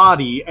your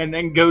body and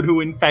then go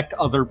to infect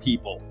other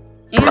people.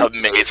 And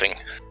Amazing.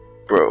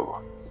 Bro.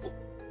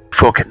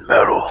 Fucking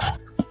metal.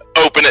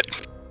 Open it.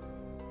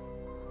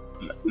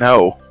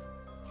 No.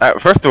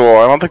 First of all,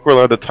 I don't think we're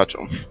allowed to touch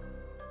them.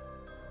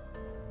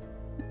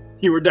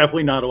 You were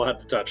definitely not allowed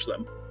to touch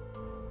them.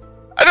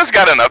 I just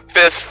got in a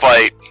fist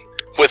fight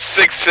with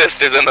 6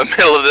 sisters in the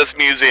middle of this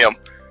museum.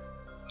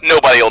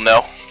 Nobody will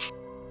know.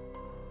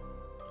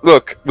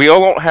 Look, we all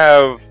don't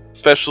have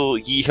special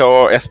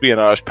yeehaw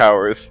espionage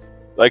powers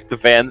like the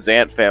Van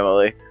Zant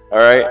family,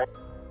 alright?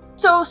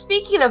 So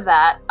speaking of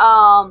that,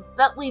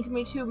 that leads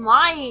me to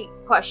my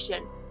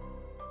question.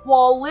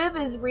 While Liv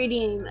is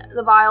reading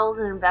the vials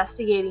and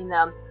investigating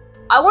them,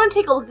 I want to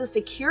take a look at the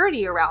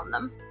security around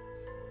them.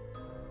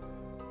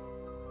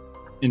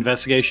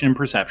 Investigation and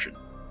perception.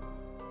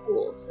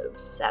 Cool, so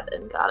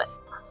 7, got it.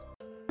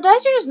 The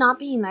dice are just not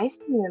being nice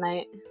to me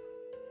tonight.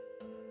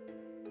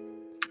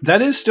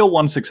 That is still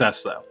 1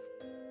 success, though.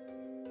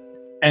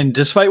 And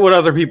despite what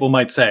other people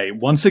might say,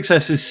 1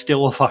 success is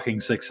still a fucking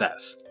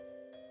success.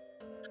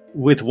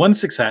 With 1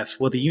 success,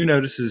 what you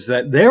notice is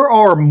that there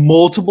are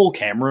multiple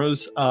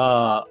cameras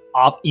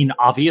in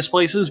obvious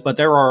places, but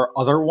there are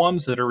other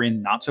ones that are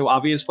in not so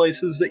obvious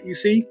places that you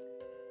see.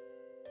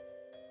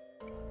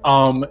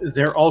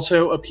 There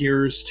also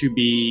appears to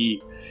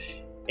be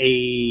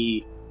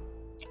a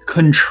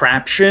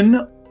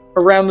contraption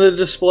around the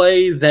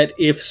display that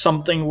if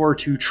something were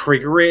to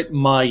trigger it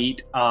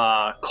might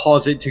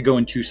cause it to go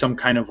into some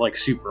kind of like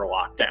super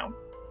lockdown.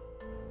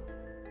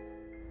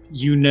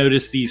 You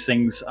notice these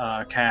things,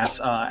 Cass.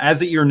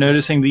 As you're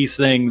noticing these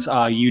things,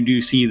 you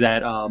do see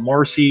that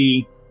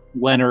Marcy,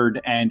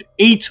 Leonard, and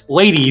 8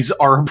 ladies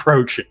are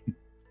approaching.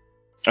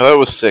 I thought it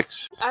was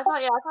 6. I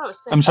thought it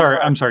was 6.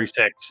 I'm sorry,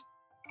 6.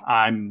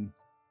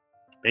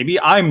 Maybe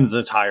I'm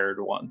the tired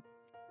one.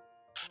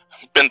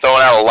 Been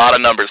throwing out a lot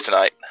of numbers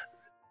tonight.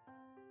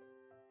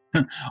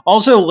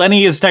 Also,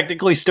 Lenny is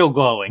technically still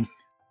glowing.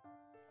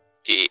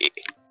 Yeah.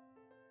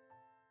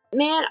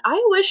 Man,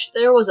 I wish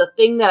there was a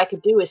thing that I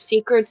could do with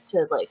secrets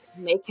to, like,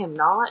 make him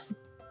not.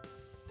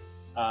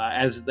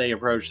 As they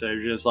approach,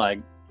 they're just like,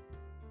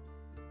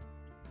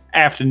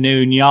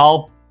 "Afternoon,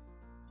 y'all."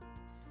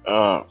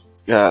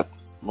 God,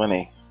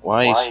 Lenny,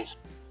 why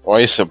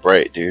are you so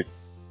bright, dude?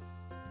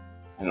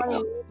 Funny, you need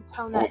to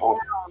tone that down.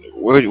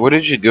 Where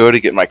did you go to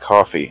get my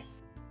coffee?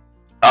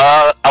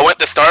 I went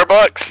to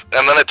Starbucks,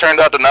 and then it turned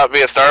out to not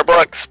be a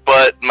Starbucks,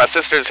 but my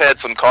sisters had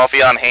some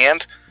coffee on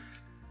hand.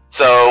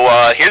 So,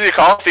 here's your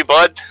coffee,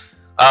 bud.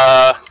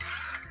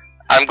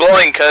 I'm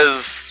glowing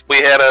because we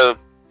had a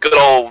good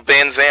old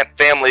Van Zant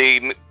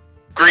family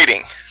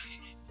greeting.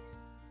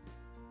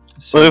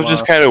 So, Liv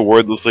just kind of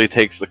wordlessly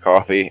takes the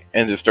coffee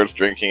and just starts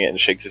drinking it and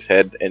shakes his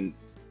head in,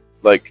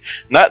 like,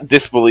 not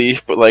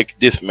disbelief, but, like,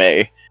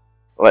 dismay.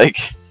 Like,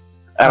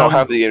 I don't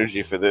have the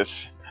energy for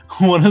this.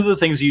 one of the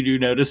things you do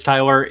notice,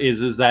 Tyler,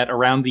 is that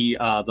around the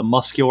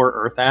muscular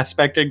Earth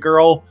aspected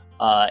girl,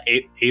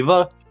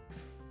 Ava,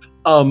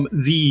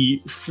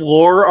 the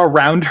floor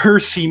around her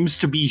seems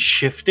to be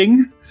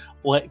shifting,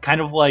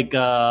 kind of like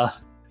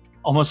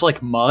almost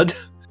like mud.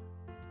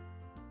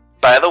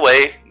 By the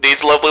way,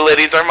 these lovely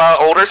ladies are my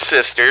older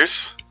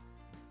sisters.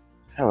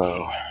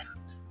 Hello.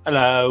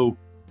 Hello.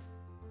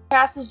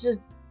 Cass is just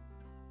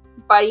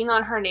biting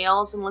on her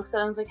nails and looks at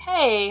him and is like,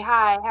 "Hey,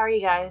 hi, how are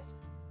you guys?"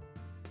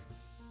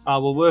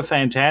 Well, we're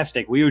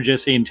fantastic. We were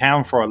just in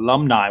town for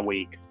Alumni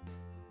Week.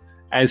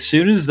 As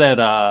soon as Liv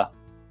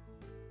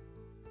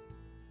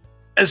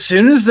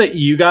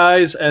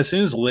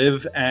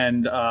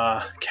and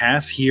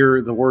Cass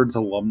hear the words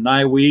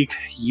Alumni Week,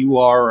 you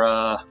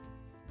are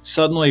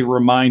suddenly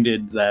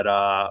reminded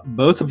that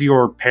both of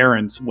your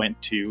parents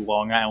went to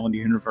Long Island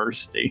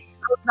University.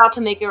 I was about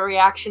to make a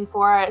reaction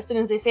for it. As soon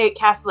as they say it,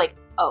 Cass is like,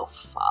 "Oh,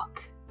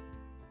 fuck."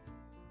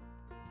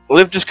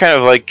 Liv just kind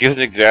of, like, gives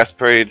an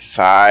exasperated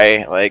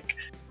sigh, like,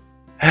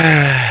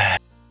 I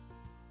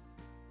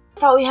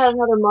thought we had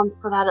another month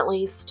for that at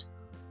least.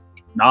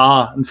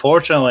 Nah,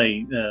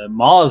 unfortunately,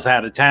 Ma's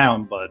out of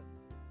town, but,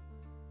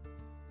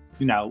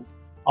 you know,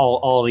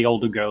 all the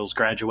older girls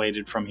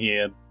graduated from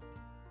here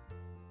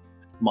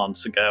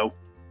months ago.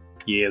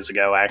 Years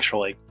ago,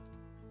 actually.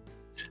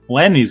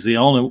 Leonard's the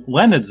only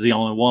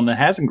one that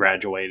hasn't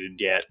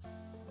graduated yet.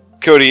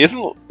 Cody,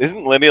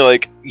 isn't Lenny,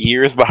 like,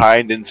 years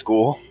behind in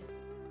school?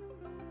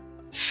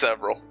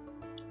 Several.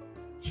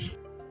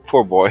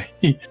 Poor boy.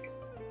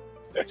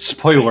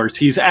 Spoilers,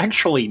 he's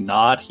actually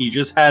not. He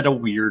just had a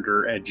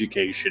weirder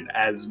education,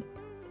 as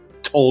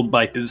told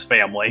by his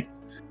family.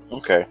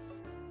 Okay.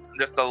 I'm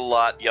just a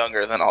lot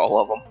younger than all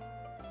of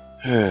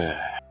them.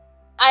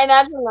 I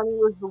imagine Lenny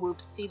was the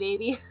whoopsie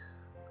baby.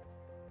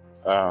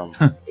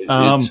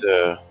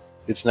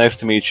 It's nice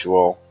to meet you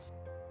all.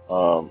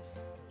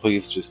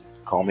 Please just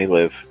call me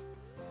Liv.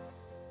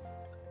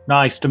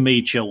 Nice to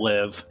meet you,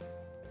 Liv.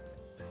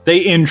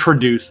 They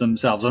introduce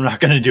themselves. I'm not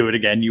going to do it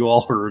again. You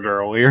all heard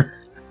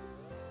earlier.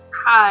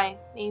 Hi,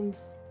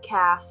 name's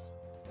Cass.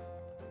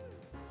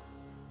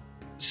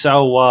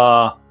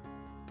 So,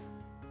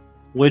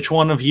 which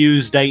one of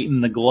you's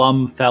dating the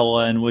glum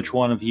fella and which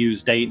one of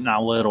you's dating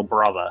our little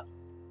brother?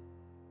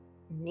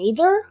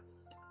 Neither?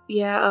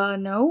 Yeah,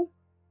 no.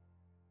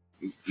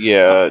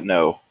 Yeah,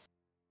 no.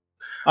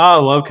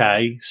 Oh,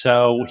 okay.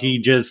 So he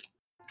just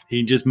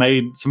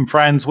made some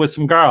friends with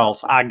some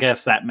girls. I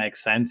guess that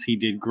makes sense. He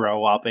did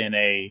grow up in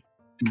a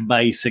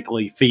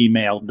basically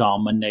female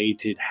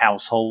dominated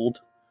household.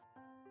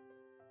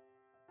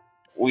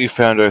 We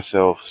found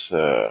ourselves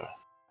in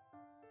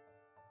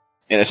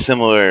a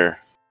similar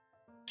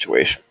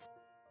situation.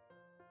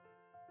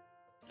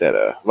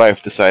 That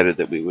life decided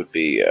that we would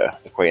be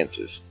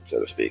acquaintances, so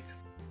to speak.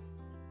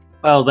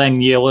 Well,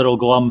 then, you little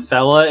glum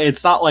fella,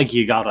 it's not like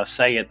you gotta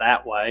say it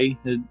that way.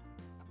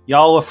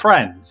 Y'all are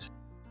friends.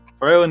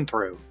 Through and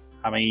through.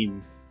 I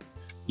mean,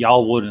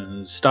 y'all wouldn't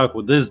have stuck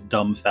with this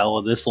dumb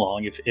fella this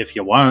long if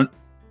you weren't.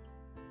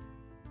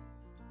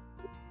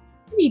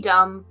 Pretty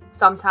dumb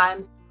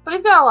sometimes, but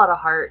he's got a lot of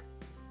heart.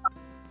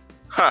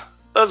 Huh.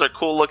 Those are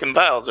cool looking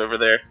vials over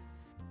there.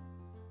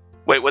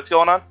 Wait, what's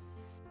going on?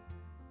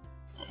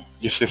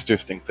 Your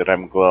sisters think that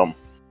I'm glum.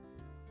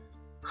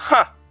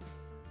 Huh.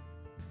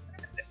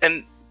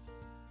 And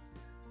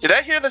did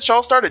I hear that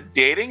y'all started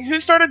dating? Who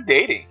started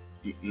dating?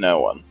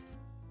 No one.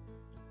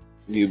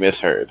 You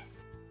misheard.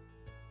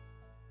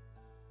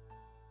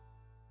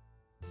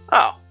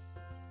 Oh.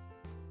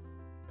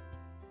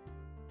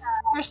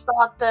 I just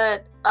thought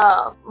that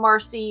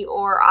Marcy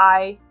or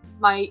I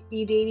might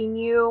be dating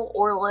you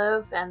or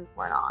Liv, and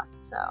we're not,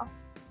 so.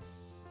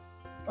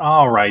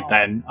 Alright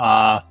then.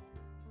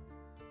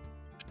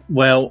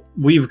 Well,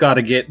 we've got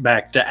to get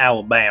back to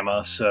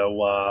Alabama,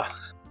 so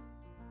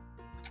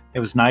it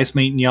was nice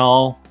meeting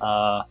y'all.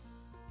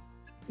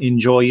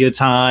 Enjoy your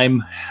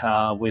time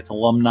with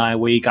Alumni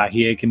Week. I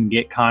hear it can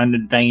get kind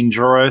of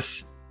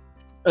dangerous.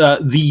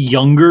 The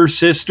younger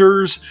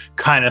sisters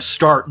kind of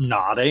start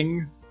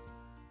nodding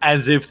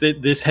as if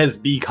that this has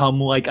become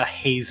like a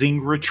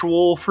hazing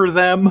ritual for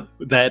them,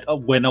 that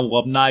when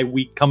Alumni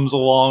Week comes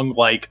along,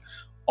 like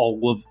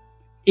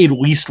at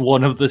least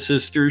one of the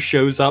sisters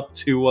shows up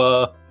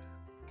to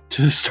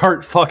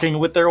start fucking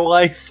with their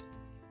life.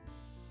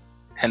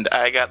 And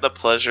I got the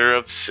pleasure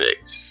of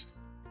 6.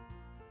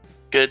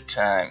 Good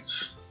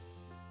times.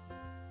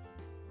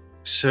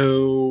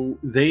 So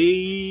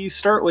they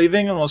start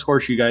leaving, unless, of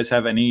course, you guys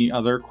have any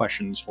other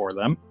questions for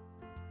them.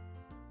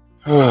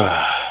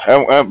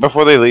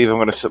 Before they leave, I'm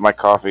going to sip my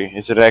coffee.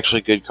 Is it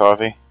actually good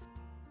coffee?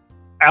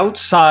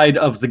 Outside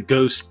of the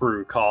Ghost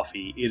Brew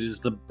coffee, it is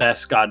the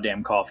best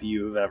goddamn coffee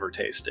you have ever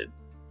tasted.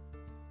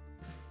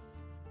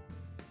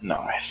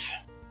 Nice.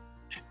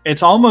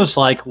 It's almost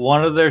like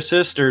one of their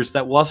sisters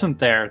that wasn't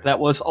there, that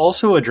was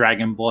also a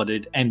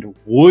dragon-blooded and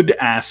wood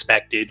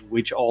aspected,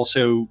 which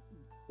also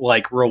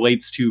like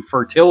relates to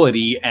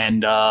fertility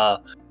and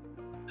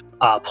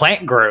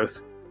plant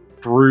growth,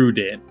 brewed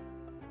it.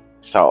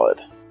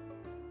 Solid.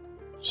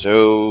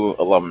 So,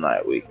 Alumni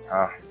Week,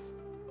 huh?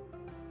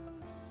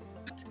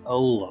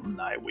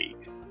 Alumni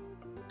Week.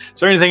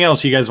 Is there anything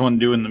else you guys want to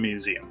do in the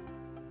museum?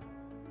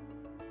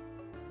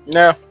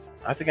 No,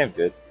 I think I'm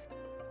good.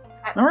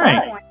 At All some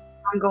right. point,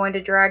 I'm going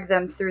to drag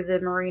them through the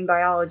marine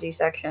biology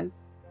section.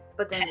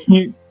 But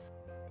then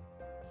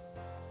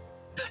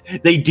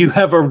They do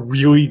have a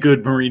really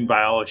good marine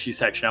biology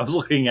section. I was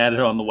looking at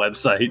it on the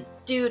website.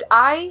 dude,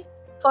 I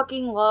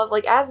fucking love,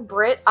 like, as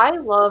Brit, I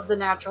love the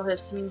Natural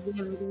History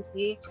Museum in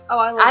DC. Oh,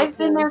 I love I've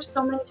been there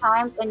so many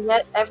times, and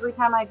yet every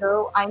time I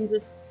go, I'm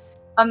just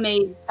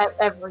amazed at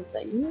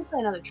everything. We need to play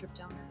another trip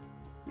down there.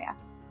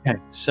 Okay,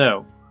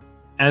 so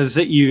as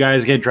you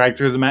guys get dragged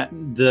through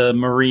the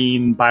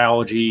marine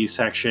biology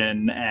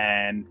section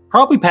and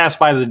probably pass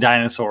by the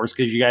dinosaurs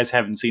because you guys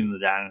haven't seen the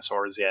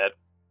dinosaurs yet.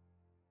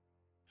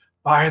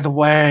 By the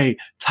way,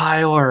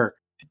 Tyler,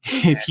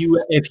 if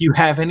you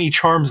have any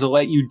charms that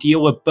let you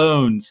deal with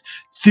bones,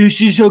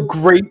 this is a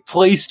great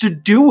place to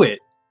do it.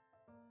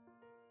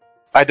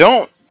 I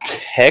don't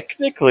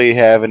technically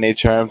have any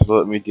charms to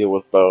let me deal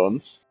with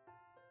bones.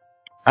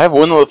 I have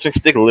one that lets me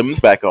stick limbs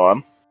back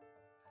on.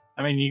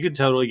 I mean, you could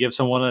totally give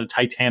someone a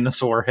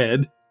titanosaur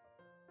head.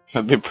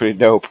 That'd be pretty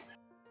dope.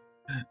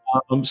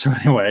 So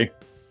anyway,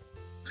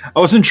 I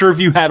wasn't sure if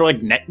you had like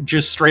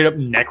just straight up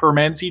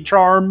necromancy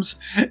charms,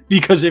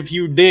 because if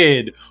you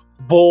did,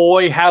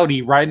 boy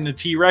howdy, riding a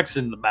T-Rex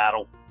in the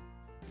battle.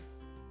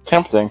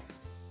 Tempting.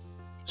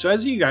 So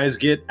as you guys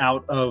get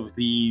out of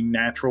the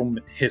Natural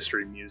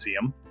History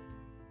Museum,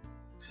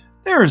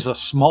 there's a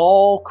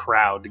small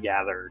crowd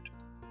gathered.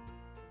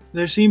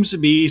 There seems to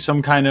be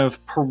some kind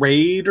of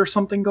parade or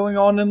something going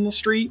on in the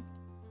street.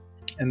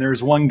 And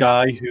there's one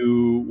guy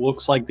who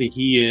looks like that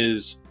he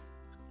is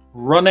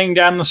running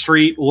down the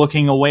street,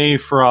 looking away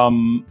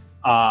from,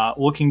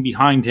 looking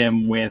behind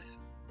him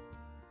with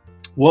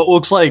what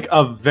looks like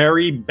a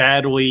very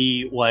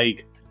badly,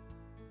 like,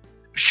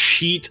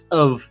 sheet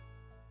of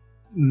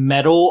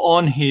metal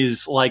on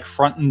his, like,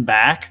 front and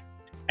back.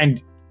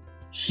 And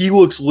he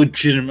looks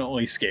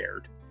legitimately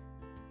scared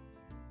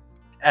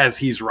as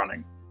he's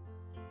running.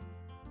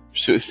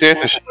 So,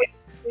 seriously,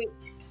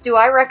 Do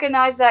I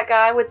recognize that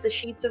guy with the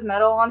sheets of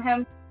metal on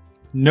him?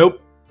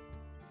 Nope.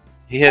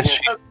 he has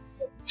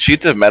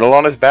sheets of metal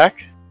on his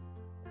back?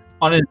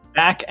 On his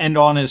back and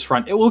on his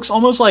front. It looks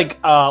almost like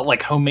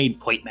homemade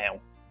plate mail.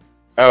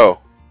 Oh,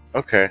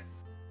 okay.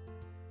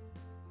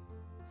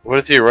 What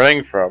is he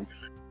running from?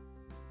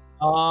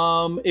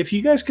 If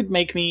you guys could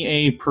make me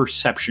a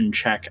perception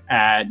check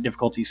at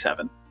difficulty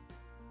 7.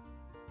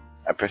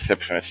 My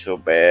perception is so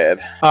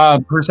bad.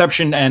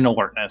 Perception and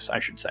alertness, I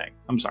should say.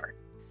 I'm sorry.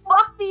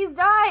 Fuck these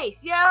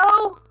dice, yo!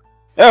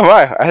 Oh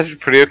my, I was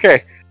pretty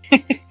okay.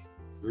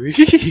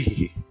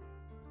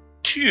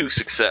 2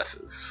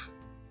 successes.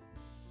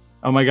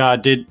 Oh my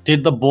god,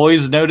 did the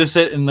boys notice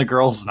it and the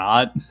girls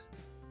not?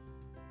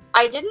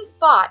 I didn't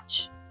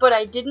botch, but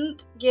I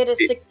didn't get a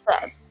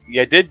success.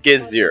 Yeah, I did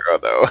get 0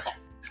 though.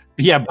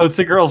 Yeah, both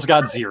the girls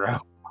got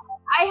 0.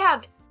 I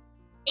have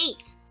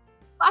 8.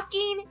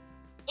 Fucking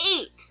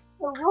 8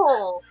 to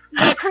roll.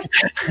 My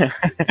perception-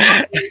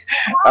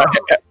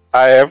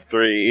 I have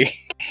 3. I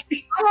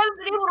haven't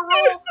been able to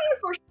roll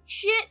for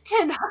shit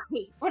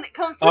tonight when it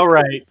comes to. All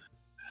right.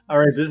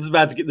 This is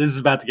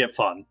about to get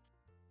fun.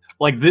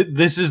 Like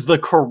this is the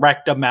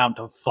correct amount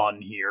of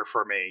fun here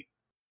for me.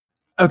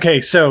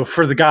 Okay, so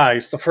for the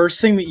guys, the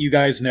first thing that you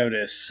guys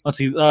notice. Let's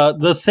see.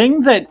 The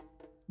thing that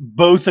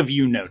both of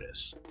you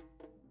notice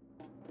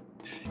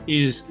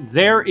is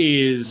there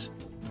is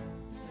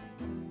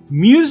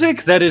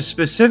music that is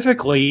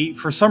specifically,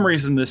 for some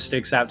reason this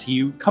sticks out to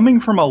you, coming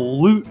from a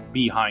lute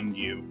behind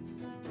you.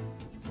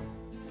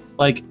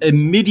 Like a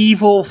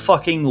medieval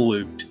fucking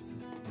lute.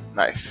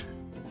 Nice.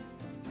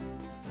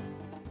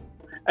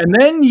 And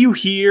then you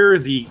hear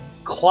the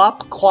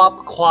clop,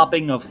 clop,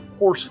 clopping of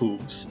horse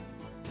hooves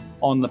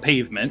on the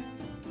pavement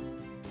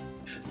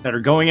that are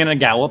going in a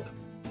gallop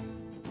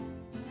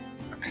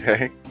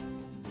Okay.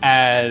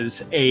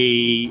 as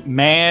a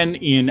man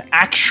in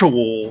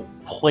actual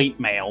plate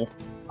mail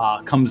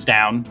comes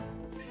down,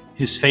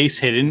 his face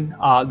hidden,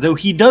 though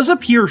he does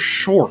appear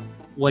short,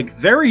 like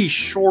very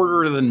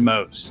shorter than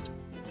most.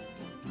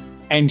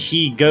 And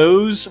he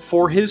goes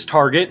for his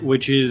target,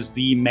 which is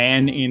the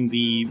man in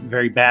the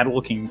very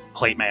bad-looking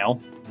plate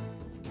mail,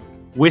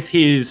 with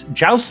his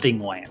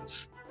jousting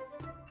lance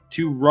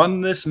to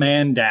run this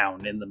man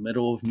down in the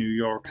middle of New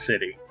York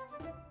City.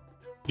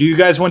 Do you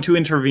guys want to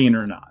intervene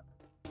or not?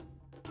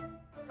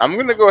 I'm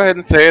gonna go ahead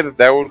and say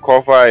that would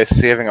qualify as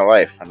saving a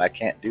life, and I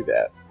can't do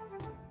that.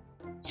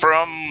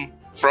 From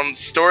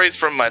stories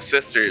from my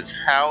sisters,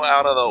 how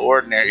out of the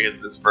ordinary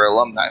is this for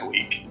Alumni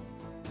Week?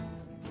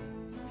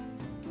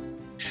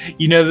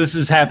 You know this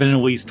has happened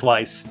at least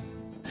twice.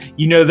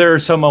 You know there are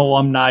some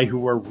alumni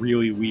who are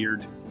really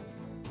weird.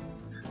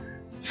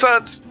 So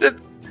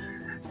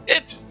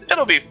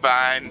it'll be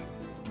fine.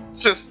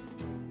 It's just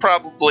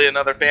probably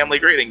another family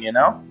greeting, you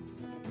know?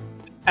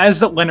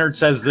 As that Leonard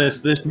says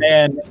this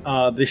man,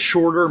 this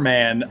shorter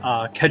man,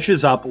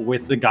 catches up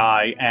with the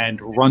guy and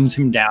runs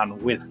him down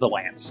with the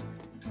lance.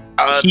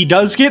 He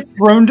does get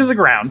thrown to the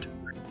ground.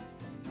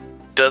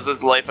 Does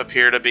his life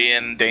appear to be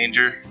in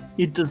danger?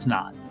 It does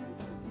not.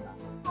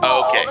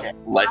 Okay,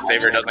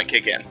 lifesaver doesn't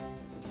kick in.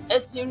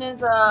 As soon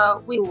as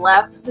we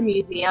left the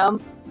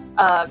museum,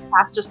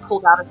 Cass just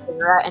pulled out a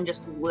cigarette and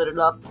just lit it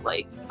up,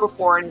 like,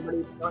 before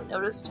anybody really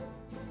noticed.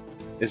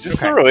 Is this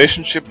the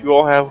relationship you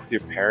all have with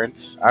your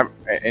parents?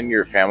 And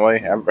your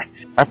family?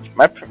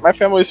 My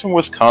family's from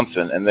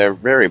Wisconsin, and they're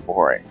very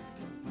boring.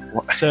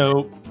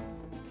 So,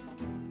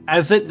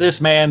 as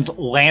this man's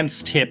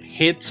lance tip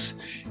hits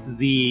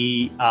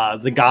the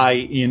guy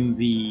in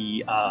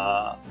the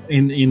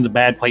in the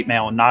bad plate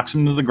mail and knocks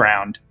him to the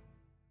ground,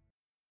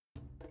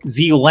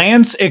 the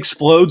lance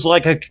explodes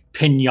like a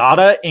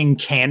piñata in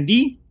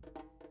candy.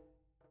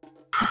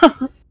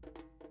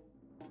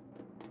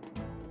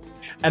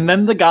 And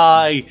then the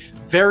guy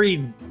very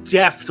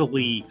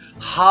deftly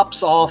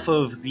hops off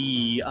of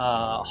the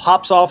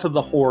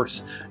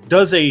horse,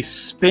 does a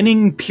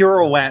spinning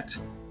pirouette,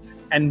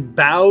 and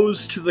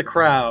bows to the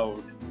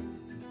crowd,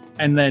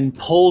 and then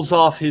pulls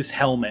off his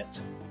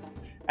helmet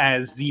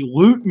as the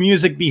lute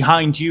music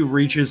behind you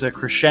reaches a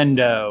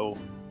crescendo,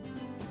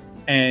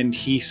 and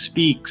he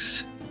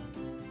speaks.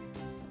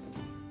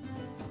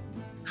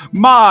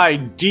 My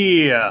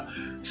dear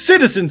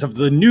citizens of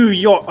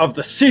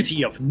the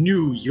city of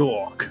New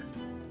York,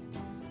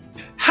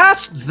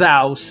 hast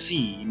thou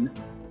seen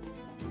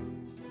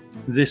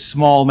this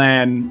small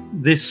man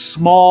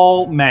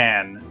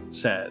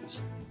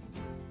says,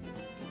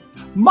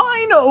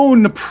 mine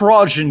own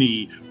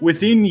progeny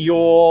within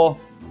your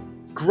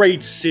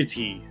great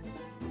city.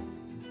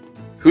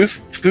 Whose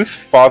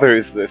father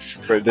is this,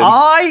 Brendan?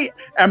 I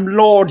am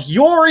Lord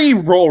Yori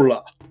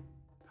Roller.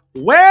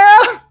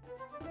 Where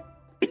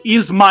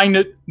is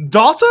mine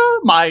daughter,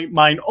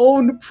 mine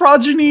own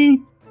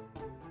progeny,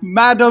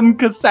 Madam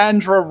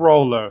Cassandra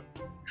Roller?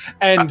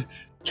 And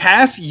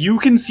Cass, you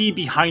can see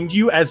behind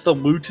you as the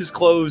lute is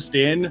closed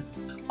in,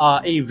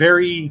 a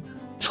very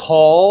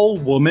tall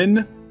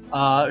woman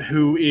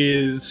who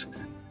is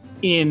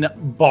in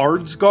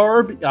bard's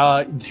garb,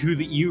 who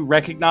that you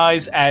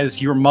recognize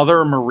as your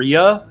mother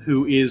Maria,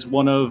 who is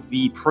one of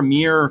the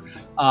premier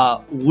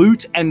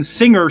lute and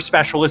singer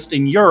specialists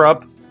in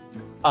Europe.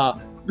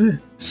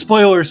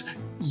 Spoilers,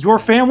 your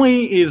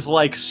family is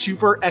like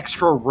super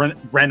extra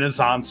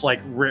Renaissance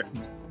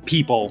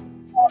people.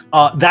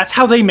 That's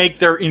how they make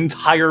their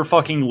entire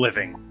fucking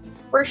living.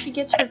 where she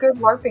gets her good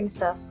LARPing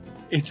stuff.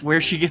 It's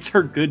where she gets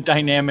her good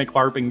dynamic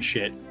LARPing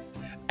shit.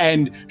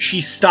 And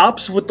she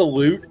stops with the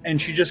loot and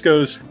she just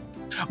goes,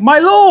 my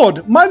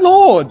lord!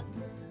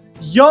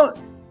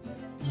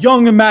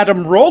 Young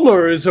Madame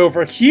Roller is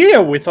over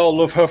here with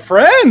all of her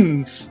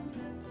friends!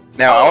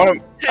 Now, I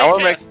want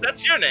to make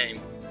That's your name.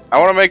 I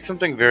want to make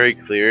something very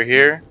clear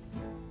here.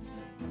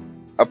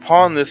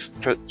 Upon this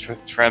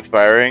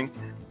transpiring,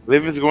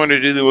 Liv is going to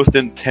do the most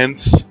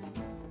intense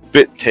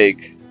spit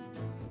take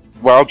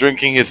while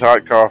drinking his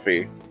hot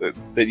coffee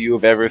that you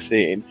have ever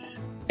seen,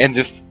 and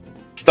just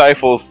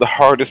stifles the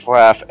hardest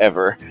laugh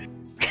ever.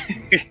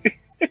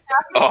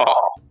 Oh,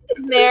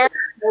 There,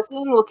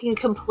 looking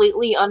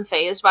completely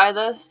unfazed by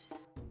this.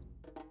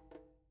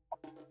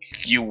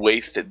 you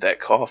wasted that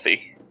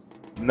coffee.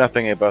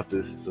 Nothing about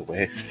this is a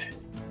waste.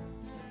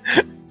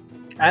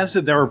 As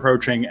they're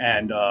approaching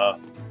and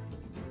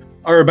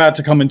are about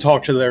to come and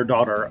talk to their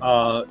daughter,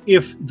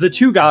 if the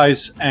two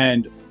guys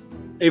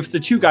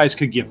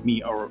could give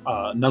me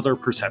another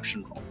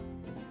perception roll.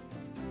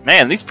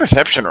 Man, these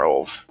perception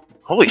rolls.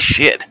 Holy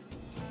shit.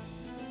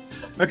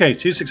 Okay,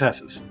 2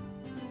 successes.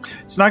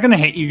 It's not going to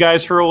hit you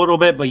guys for a little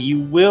bit, but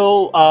you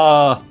will,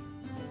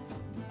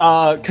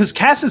 because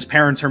Cass's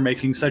parents are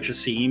making such a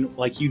scene,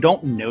 like, you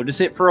don't notice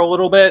it for a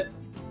little bit.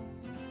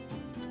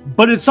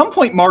 But at some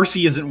point,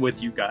 Marcy isn't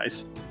with you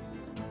guys.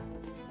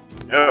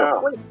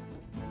 Oh.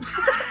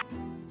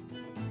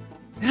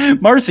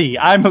 Marcy,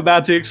 I'm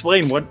about to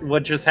explain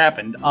what just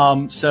happened.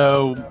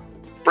 So...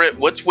 Britt,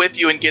 what's with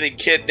you and getting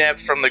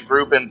kidnapped from the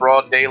group in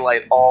broad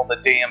daylight all the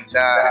damn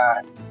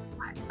time?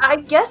 I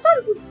guess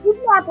I'm just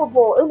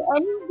kidnappable in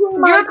any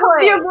game I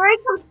play. You're very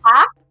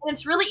compact, and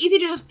it's really easy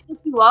to just pick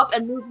you up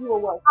and move you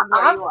away from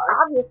where you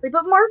are. Obviously,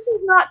 but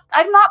Marcy's not.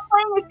 I'm not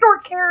playing a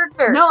short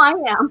character. No, I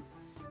am.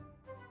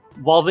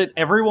 While that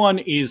everyone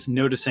is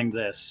noticing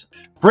this,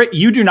 Britt,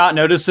 you do not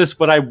notice this,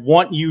 but I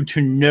want you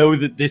to know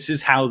that this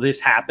is how this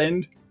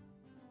happened.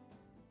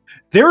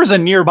 There is a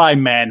nearby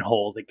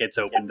manhole that gets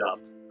opened up.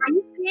 Are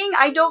you saying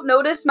I don't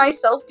notice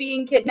myself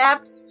being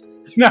kidnapped?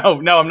 No,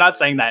 I'm not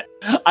saying that.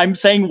 I'm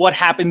saying what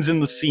happens in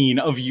the scene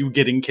of you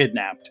getting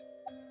kidnapped.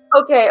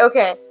 Okay.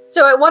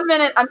 So at 1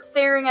 minute, I'm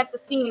staring at the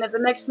scene. At the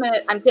next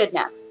minute, I'm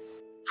kidnapped.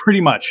 Pretty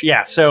much,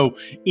 yeah. So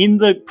in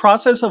the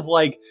process of,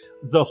 like,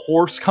 the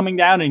horse coming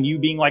down and you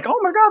being like, oh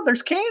my god,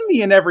 there's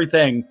candy and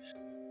everything.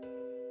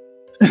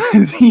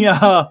 Oh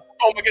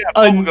my god,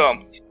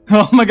 bubblegum.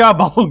 Oh my god,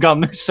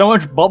 bubblegum. There's so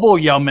much bubble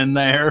yum in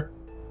there.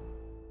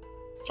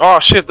 Oh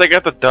shit, they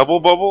got the double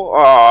bubble?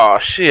 Oh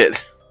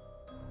shit.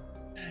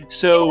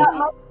 So... Yeah,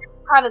 my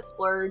kind of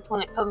splurged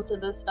when it comes to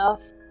this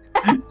stuff.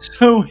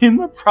 So in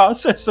the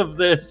process of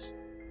this,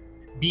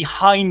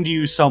 behind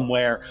you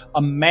somewhere,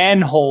 a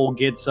manhole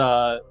gets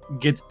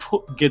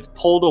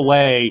pulled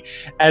away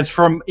as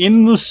from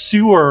in the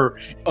sewer,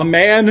 a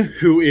man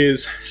who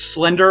is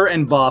slender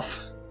and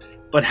buff,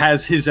 but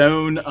has his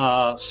own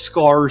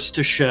scars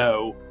to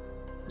show,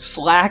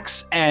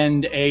 slacks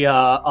and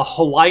a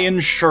Hawaiian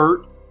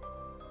shirt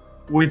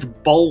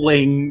with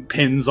bowling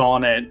pins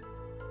on it,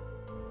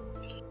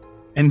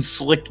 and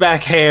slicked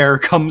back hair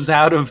comes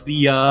out of the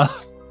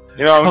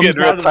You know, I'm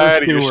getting real out of the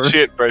tired of your sewer.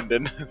 shit,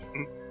 Brendan.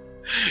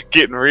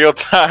 Getting real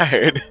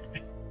tired.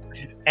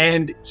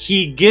 And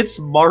he gets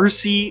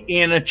Marcy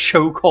in a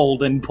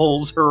chokehold and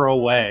pulls her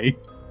away.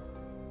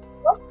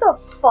 What the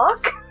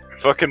fuck?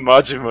 Fucking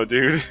Majima,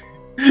 dude.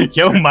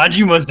 Yo,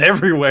 Majima's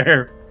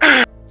everywhere.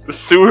 The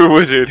sewer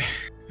wizard.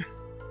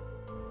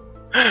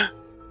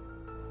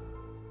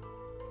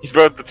 He's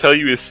about to tell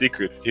you his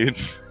secrets, dude.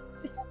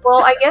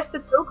 Well, I guess the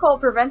chokehold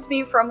prevents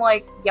me from,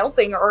 like,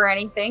 yelping or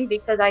anything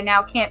because I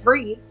now can't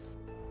breathe.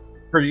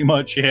 Pretty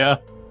much, yeah.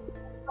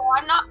 So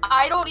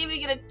I don't even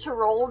get to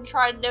roll to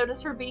try to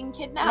notice her being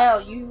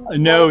kidnapped. No, you...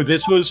 No,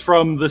 this was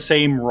from the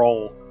same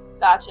roll.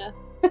 Gotcha.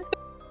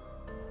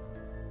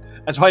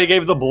 That's why I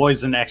gave the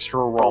boys an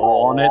extra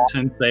roll on it,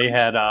 since they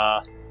had,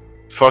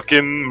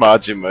 Fucking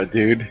Majima,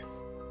 dude.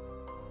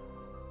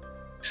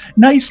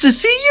 Nice to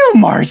see you,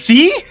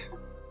 Marcy!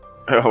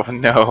 Oh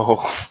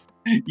no.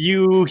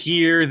 You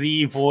hear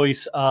the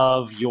voice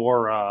of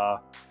your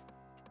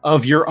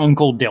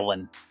Uncle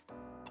Dylan.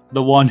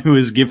 The one who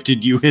has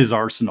gifted you his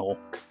arsenal.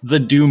 The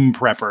Doom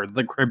Prepper,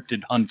 the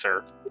Cryptid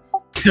Hunter.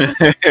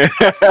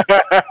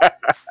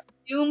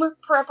 Doom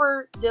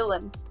Prepper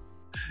Dylan.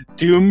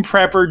 Doom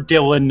Prepper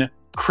Dylan,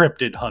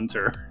 Cryptid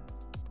Hunter.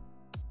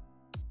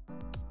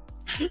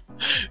 Have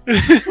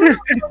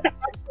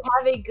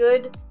a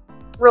good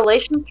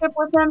relationship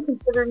with him,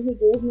 considering he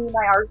gave me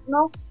my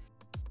arsenal.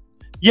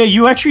 Yeah,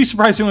 you actually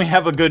surprisingly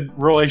have a good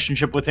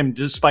relationship with him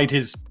despite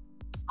his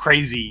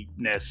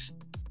craziness.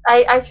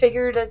 I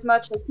figured as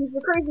much. Like, he's the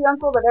crazy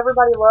uncle that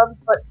everybody loves,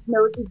 but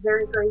knows he's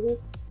very crazy.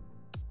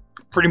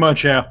 Pretty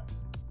much, yeah.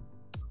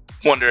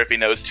 Wonder if he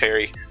knows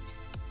Terry.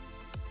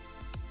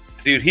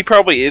 Dude, he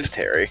probably is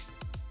Terry.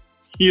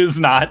 He is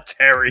not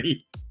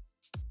Terry.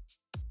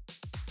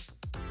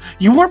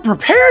 You weren't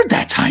prepared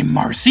that time,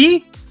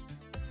 Marcy!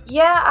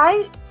 Yeah,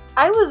 I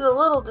was a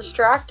little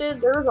distracted.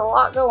 There was a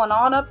lot going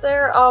on up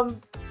there.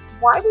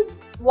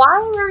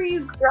 Why are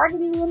you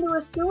dragging me into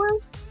a sewer?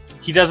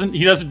 He doesn't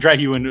drag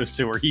you into a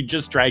sewer. He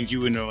just dragged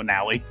you into an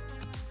alley.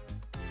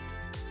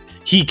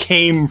 He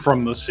came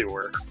from the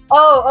sewer.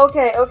 Oh,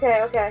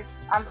 okay.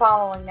 I'm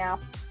following now.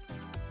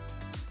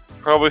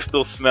 Probably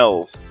still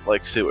smells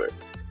like sewer.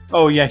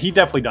 Oh yeah, he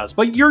definitely does.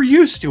 But you're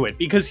used to it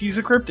because he's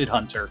a cryptid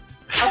hunter.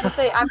 I have to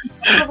say, I'm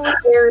probably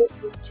very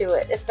used to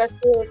it,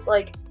 especially if,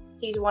 like,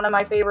 he's one of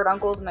my favorite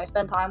uncles and I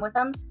spend time with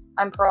him.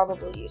 I'm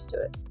probably used to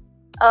it.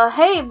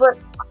 Hey, but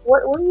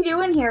what are you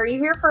doing here? Are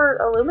you here for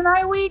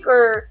Illuminati Week,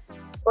 or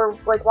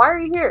like, why are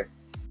you here?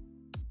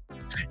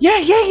 Yeah,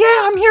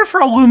 I'm here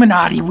for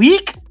Illuminati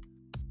Week.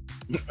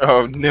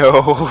 Oh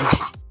no.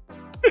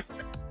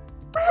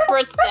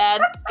 Britt's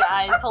dead.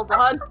 Guys, hold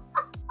on.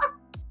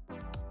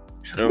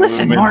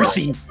 Listen,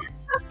 Marcy,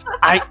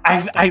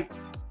 I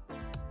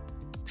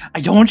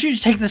don't want you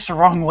to take this the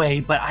wrong way,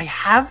 but I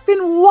have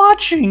been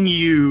watching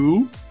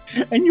you,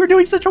 and you're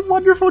doing such a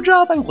wonderful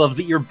job. I love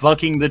that you're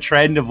bucking the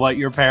trend of what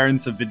your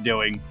parents have been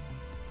doing.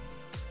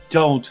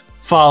 Don't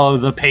follow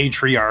the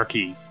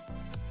patriarchy.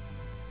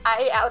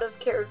 I, out of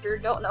character,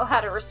 don't know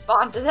how to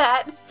respond to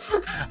that.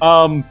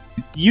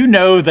 You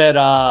know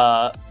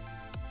that,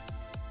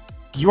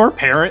 your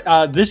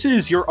parent, this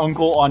is your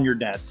uncle on your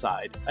dad's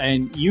side,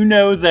 and you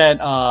know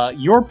that,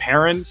 your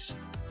parents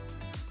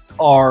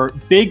are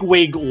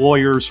bigwig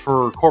lawyers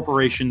for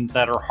corporations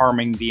that are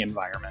harming the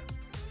environment.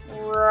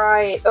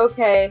 Right,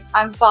 okay,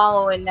 I'm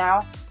following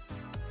now.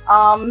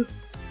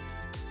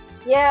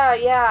 Yeah,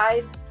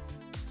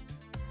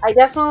 I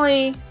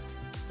definitely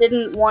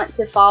didn't want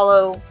to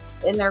follow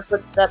in their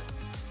footsteps,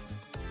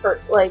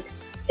 for, like,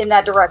 in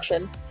that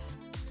direction.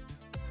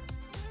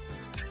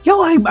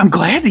 Yo, I'm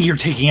glad that you're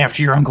taking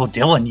after your Uncle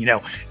Dylan, you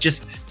know.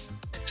 Just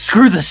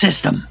screw the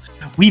system.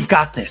 We've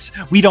got this.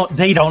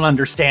 They don't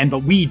understand, but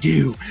we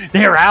do.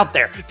 They're out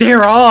there.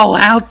 They're all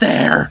out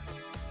there.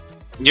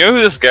 You know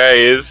who this guy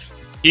is?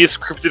 He's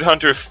Cryptid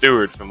Hunter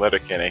Stewart from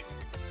Letterkenny.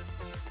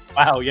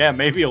 Wow, yeah,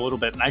 maybe a little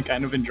bit, and I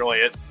kind of enjoy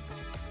it.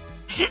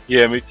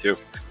 Yeah, me too.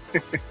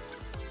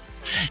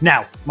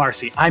 Now,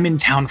 Marcy, I'm in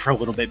town for a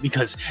little bit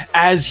because,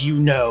 as you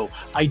know,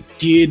 I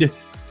did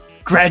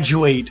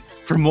graduate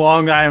from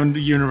Long Island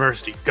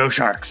University. Go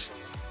Sharks.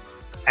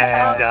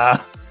 And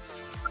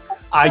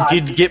I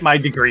did get my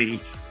degree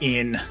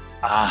in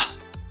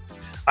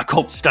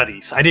occult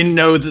studies. I didn't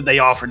know that they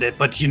offered it,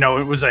 but, you know,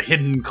 it was a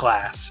hidden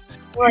class.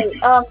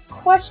 Right,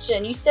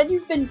 question. You said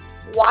you've been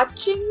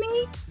watching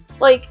me?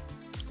 Like,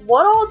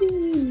 what all do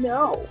you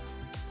know?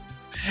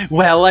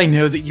 Well, I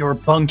know that you're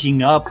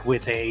bunking up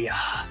with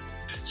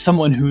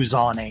someone who's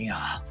on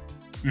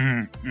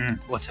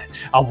what's it?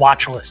 A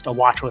watch list, a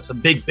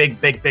big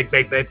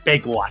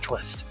watch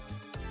list.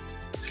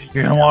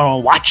 You're gonna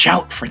want to watch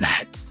out for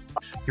that.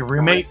 Your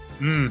roommate,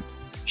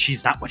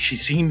 she's not what she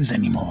seems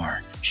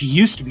anymore. She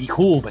used to be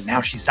cool, but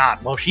now she's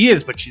not. Well, she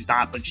is, but she's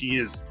not, but she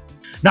is.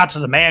 Not to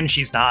the man,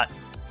 she's not.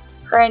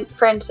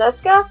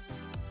 Francesca?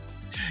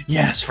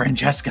 Yes,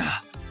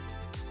 Francesca.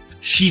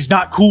 She's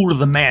not cool to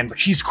the man, but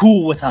she's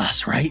cool with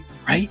us, right?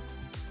 Right?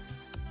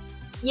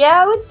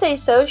 Yeah, I would say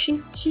so.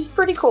 She's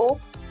pretty cool.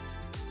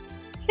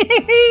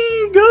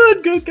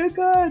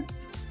 Good.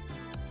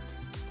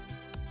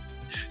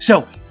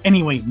 So,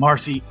 anyway,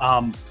 Marcy,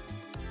 I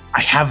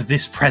have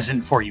this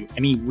present for you.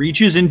 And he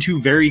reaches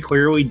into very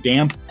clearly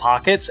damp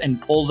pockets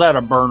and pulls out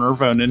a burner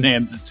phone and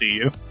hands it to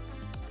you.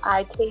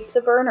 I take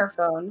the burner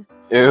phone.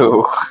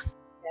 Ew.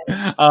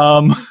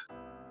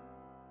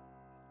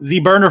 The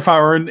burner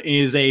phone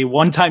is a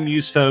one-time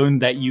use phone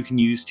that you can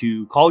use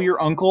to call your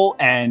uncle,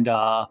 and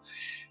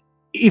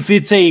if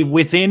it's a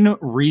within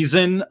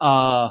reason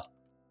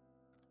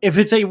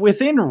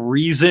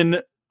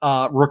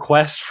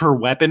request for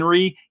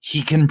weaponry,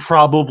 he can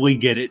probably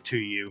get it to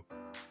you.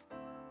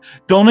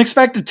 Don't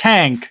expect a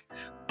tank,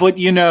 but,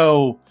 you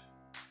know,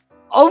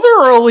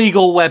 other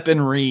illegal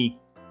weaponry,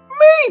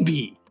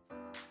 maybe.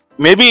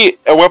 Maybe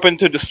a weapon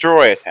to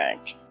destroy a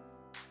tank.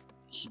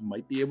 He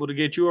might be able to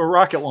get you a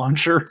rocket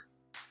launcher.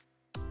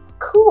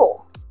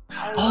 Cool.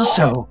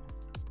 Also,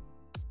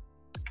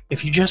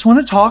 if you just want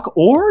to talk,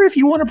 or if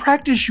you want to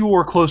practice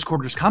your close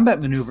quarters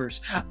combat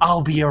maneuvers,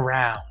 I'll be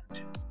around.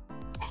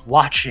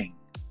 Watching.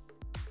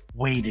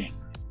 Waiting.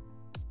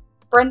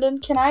 Brendan,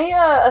 can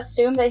I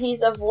assume that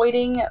he's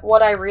avoiding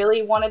what I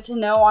really wanted to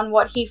know on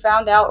what he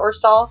found out or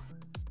saw?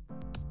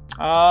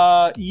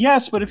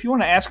 Yes, but if you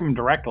want to ask him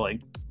directly.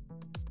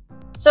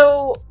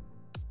 So,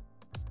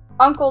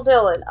 Uncle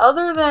Dylan,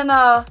 other than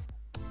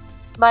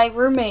my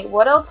roommate,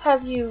 what else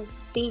have you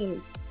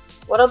seen?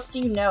 What else do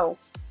you know?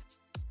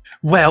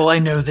 Well, I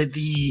know that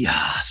the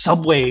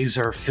subways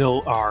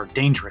are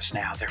dangerous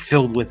now. They're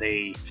filled with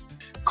a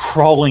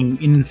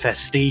crawling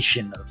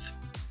infestation of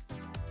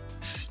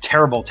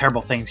terrible,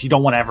 terrible things. You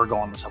don't want to ever go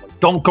on the subway.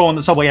 Don't go on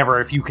the subway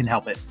ever if you can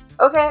help it.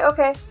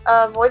 Okay.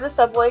 Avoid the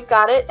subway.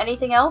 Got it.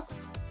 Anything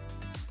else?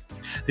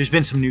 There's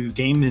been some new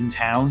games in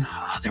town.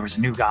 There was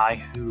a new guy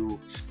who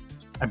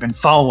I've been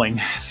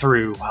following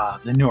through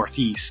the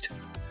Northeast.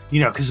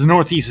 because the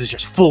Northeast is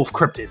just full of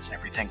cryptids and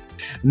everything.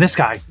 And this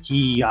guy,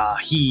 he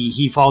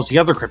follows the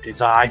other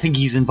cryptids. I think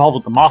he's involved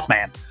with the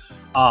Mothman.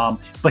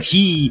 But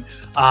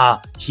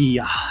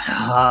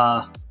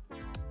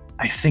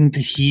I think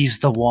that he's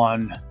the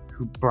one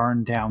who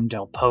burned down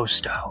Del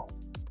Posto.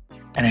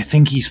 And I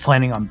think he's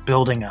planning on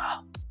building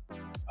a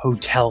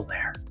hotel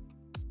there.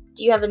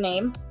 Do you have a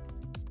name?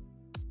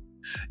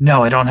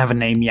 No, I don't have a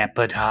name yet,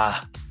 but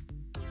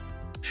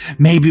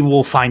maybe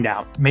we'll find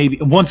out. Maybe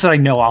once I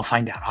know, I'll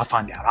find out.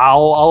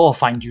 I'll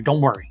find you.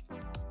 Don't worry.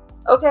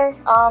 Okay,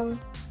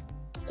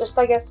 just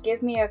I guess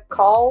give me a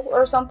call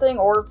or something,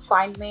 or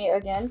find me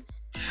again.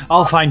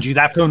 I'll find you.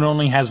 That phone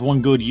only has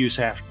one good use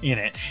in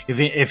it. If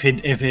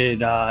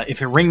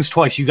it rings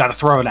twice, you got to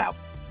throw it out.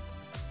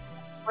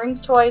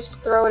 Rings twice,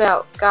 throw it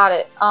out. Got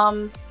it.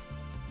 I'm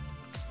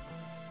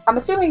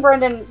assuming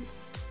Brendan,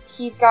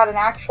 he's got an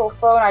actual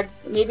phone.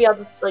 Maybe I'll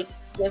just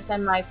give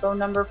him my phone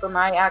number for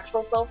my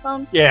actual cell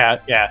phone. Yeah.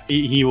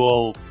 He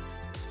will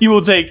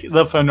take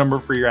the phone number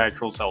for your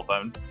actual cell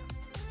phone.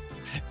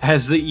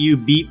 As that you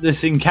beat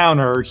this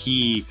encounter,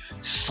 he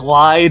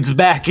slides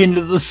back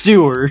into the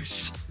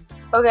sewers.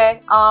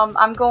 Okay.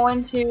 I'm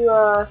going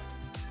to.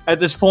 At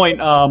this point,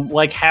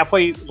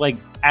 halfway,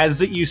 as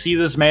that you see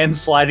this man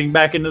sliding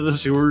back into the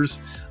sewers,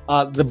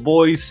 the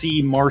boys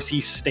see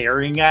Marcy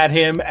staring at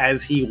him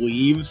as he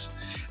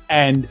leaves,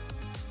 and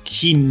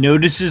he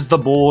notices the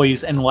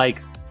boys and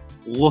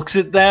looks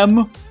at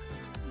them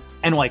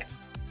and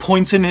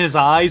points in his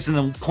eyes and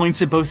then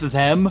points at both of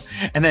them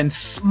and then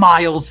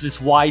smiles this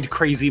wide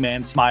crazy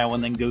man smile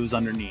and then goes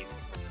underneath.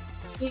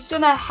 He's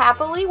gonna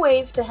happily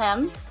wave to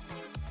him,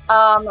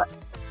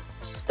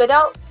 spit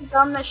out the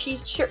gum that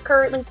she's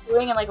currently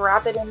chewing and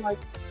wrap it in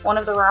one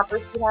of the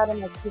wrappers she had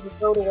and either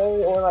throw it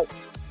away or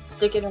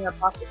stick it in her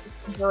pocket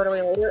and throw it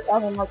away later,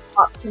 and then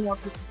pop 2 more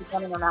pieces of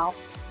gum in her mouth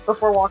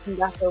before walking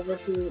back over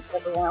to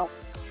everyone else.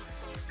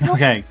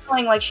 Okay.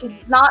 Feeling like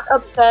she's not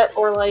upset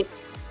or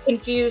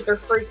confused or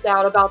freaked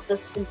out about this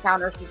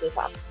encounter she just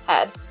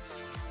had.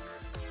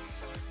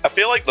 I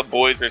feel like the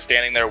boys are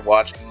standing there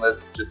watching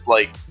this, just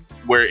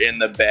we're in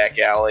the back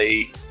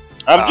alley.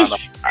 I'm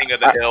just king of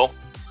the hill.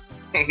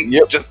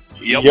 Yep.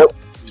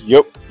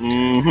 Yep.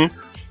 Mm-hmm.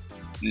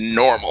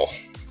 Normal.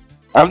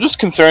 I'm just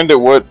concerned at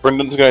what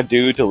Brendan's gonna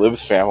do to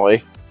Liv's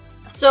family.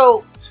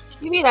 So, to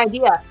give you an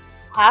idea,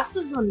 Cass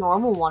is the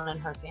normal one in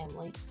her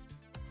family.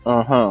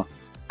 Uh-huh.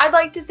 I'd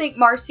like to think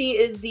Marcy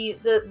is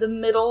the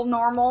middle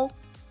normal.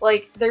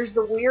 There's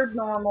the weird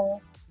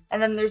normal,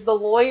 and then there's the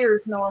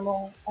lawyer's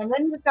normal, and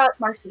then you've got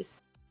Marcy.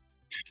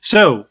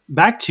 So,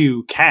 back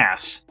to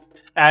Cass,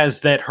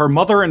 as that her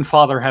mother and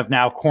father have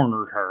now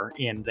cornered her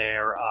in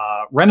their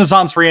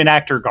Renaissance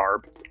reenactor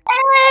garb.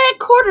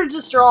 Quartered's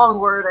a strong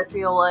word, I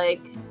feel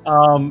like.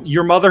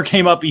 Your mother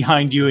came up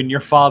behind you, and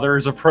your father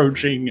is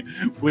approaching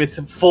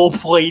with full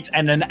plate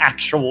and an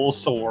actual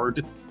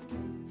sword.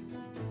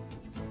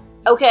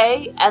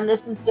 Okay, and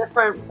this is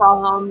different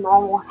from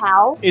normal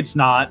how? It's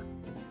not.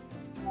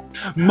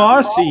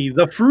 Marcy,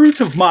 the fruit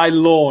of my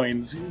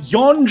loins,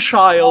 yon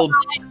child,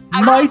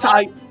 might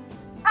I...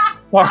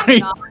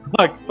 Sorry.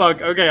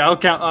 Fuck. Okay, I'll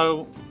count.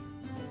 Oh,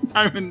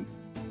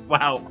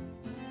 wow.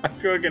 I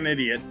feel like an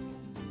idiot.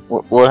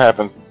 What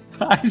happened?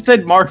 I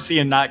said Marcy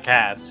and not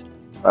Cass.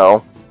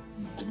 Oh.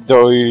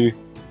 Doy.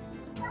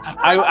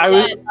 I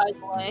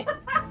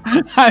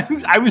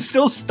was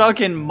still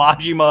stuck in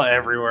Majima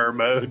everywhere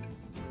mode.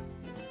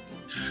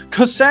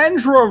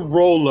 Cassandra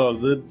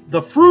Rolla,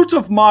 the fruit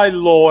of my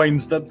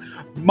loins,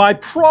 my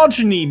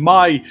progeny,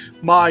 my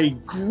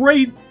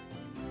great,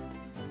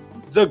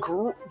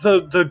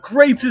 the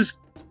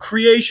greatest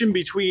creation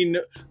between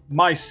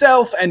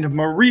myself and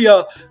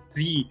Maria,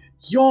 the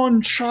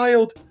yon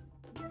child.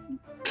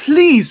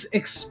 Please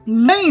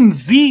explain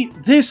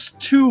this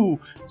to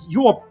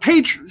your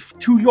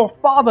to your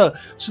father,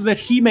 so that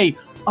he may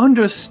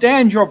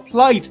understand your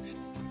plight.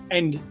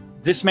 And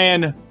this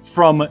man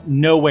from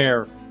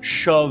nowhere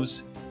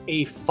shoves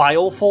a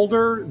file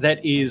folder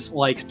that is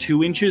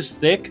 2 inches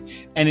thick,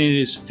 and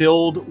it is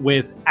filled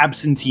with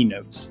absentee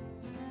notes.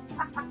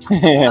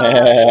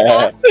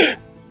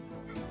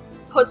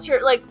 Puts her,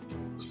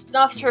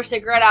 snuffs her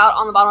cigarette out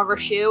on the bottom of her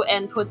shoe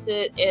and puts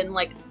it in,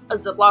 a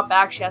Ziploc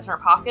bag she has in her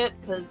pocket,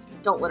 because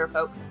don't litter,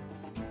 folks.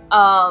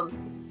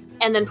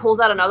 And then pulls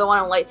out another one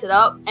and lights it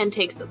up and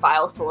takes the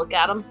files to look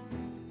at them.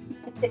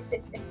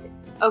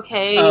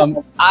 Okay,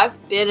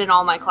 I've been in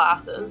all my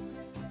classes.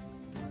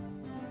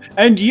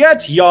 And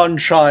yet, yon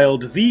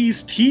child,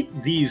 these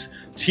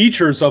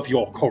teachers of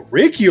your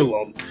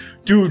curriculum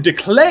do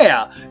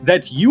declare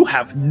that you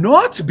have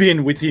not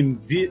been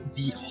within the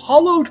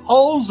hallowed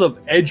halls of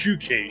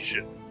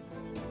education.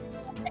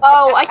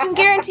 Oh, I can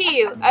guarantee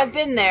you, I've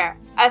been there.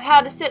 I've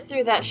had to sit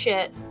through that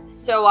shit,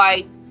 so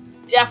I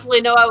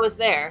definitely know I was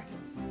there.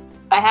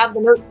 I have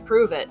the note to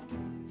prove it.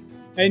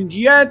 And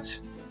yet,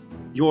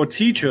 your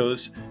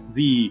teachers,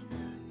 the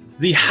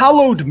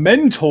hallowed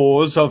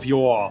mentors of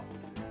your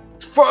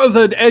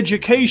furthered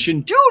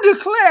education, do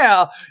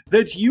declare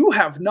that you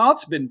have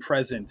not been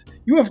present.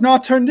 You have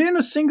not turned in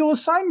a single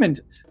assignment.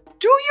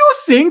 Do you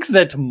think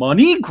that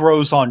money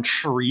grows on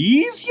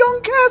trees,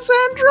 young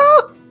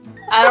Cassandra?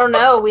 I don't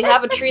know. We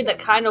have a tree that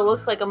kind of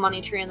looks like a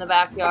money tree in the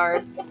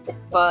backyard,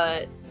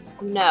 but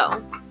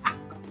no.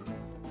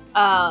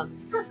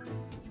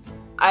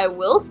 I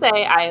will say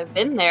I have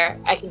been there.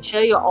 I can show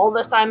you all the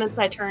assignments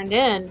I turned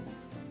in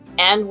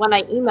and when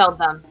I emailed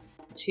them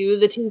to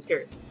the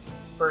teachers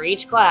for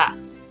each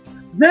class.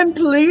 Then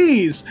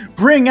please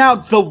bring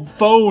out the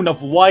phone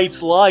of white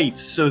light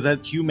so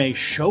that you may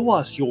show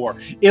us your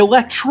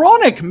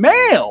electronic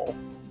mail.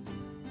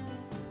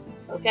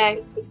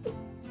 Okay?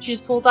 She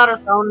just pulls out her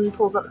phone and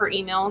pulls up her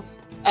emails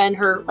and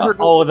her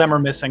All of them are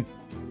missing.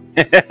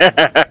 I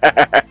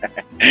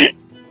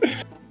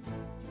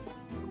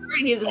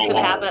already knew this was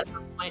gonna happen at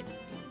some point.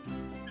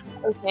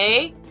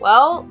 Okay,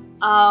 well,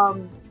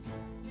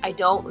 I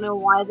don't know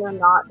why they're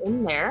not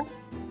in there.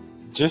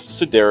 Just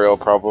sidereal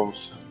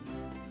problems.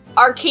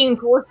 Arcane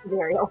Force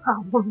scenario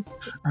problem.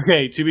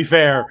 Okay, to be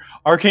fair,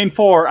 Arcane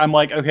 4, I'm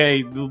like,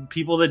 okay, the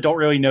people that don't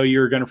really know you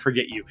are going to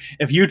forget you.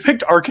 If you'd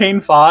picked Arcane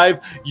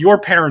 5, your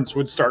parents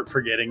would start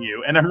forgetting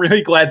you. And I'm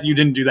really glad that you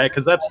didn't do that,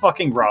 because that's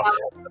fucking rough.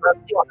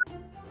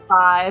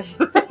 5.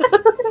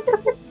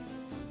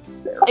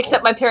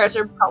 Except my parents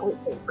are probably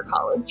paying for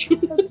college.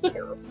 That's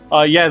terrible.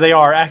 Yeah, they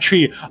are.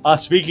 Actually,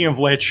 speaking of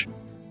which,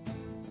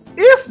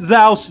 if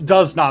thou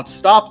does not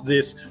stop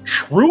this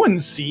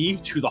truancy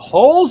to the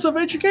halls of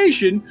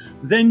education,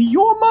 then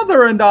your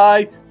mother and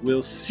I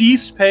will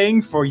cease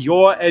paying for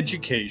your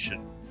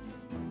education.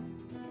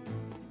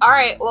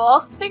 Alright, well, I'll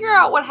figure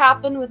out what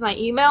happened with my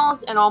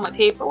emails and all my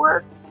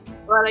paperwork,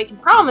 but I can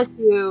promise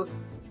you,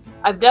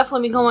 I've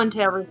definitely been going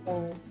to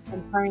everything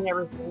and turning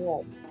everything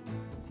in.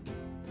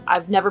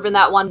 I've never been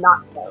that one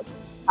not to go.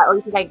 I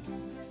always think I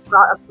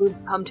got approved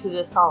to come to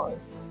this college.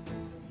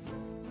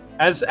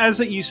 As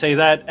you say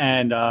that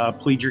and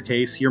plead your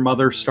case, your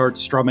mother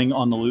starts strumming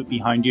on the lute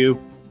behind you.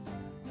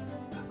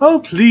 Oh,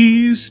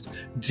 please,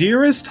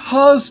 dearest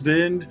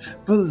husband,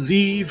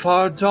 believe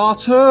our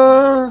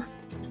daughter.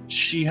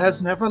 She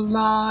has never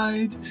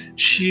lied.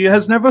 She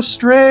has never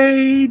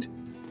strayed.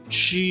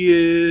 She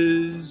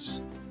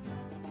is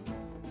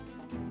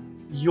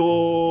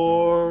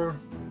your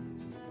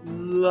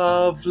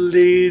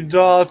lovely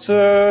daughter.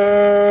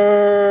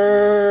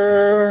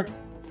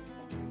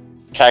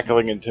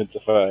 Cackling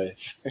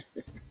intensifies.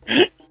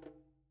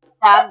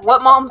 Dad,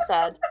 what Mom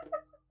said.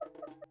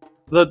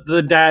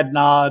 The dad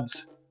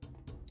nods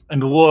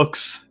and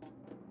looks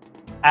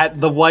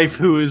at the wife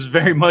who is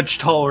very much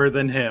taller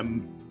than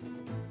him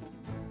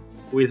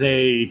with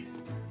a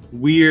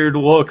weird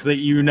look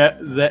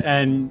that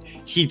and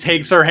he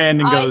takes her hand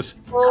and goes,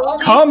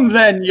 slowly "Come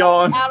then,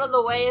 yawn." out of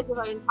the way as if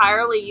I'm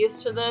entirely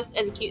used to this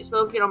and keep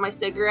smoking on my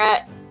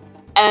cigarette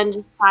and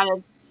just kind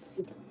of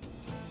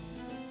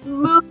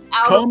move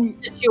out of the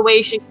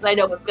situation because I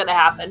know what's going to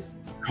happen.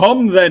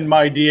 Come then,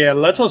 my dear,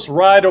 let us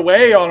ride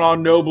away on our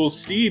noble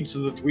steed so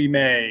that we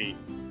may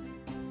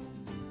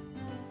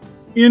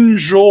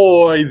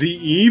enjoy the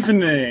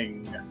evening.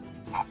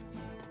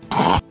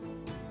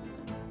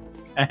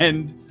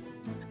 And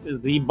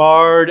the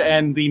bard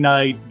and the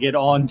knight get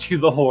onto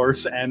the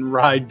horse and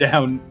ride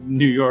down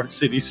New York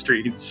City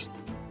streets.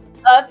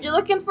 If you're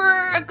looking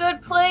for a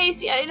good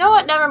place, yeah, you know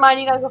what? Never mind.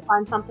 You guys will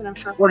find something, I'm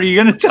sure. What, are you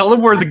going to tell them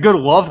where the good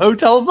love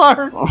hotels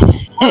are? I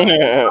don't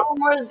know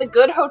where the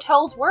good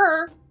hotels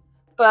were,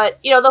 but,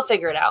 you know, they'll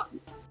figure it out.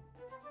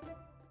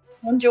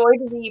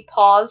 Enjoyed the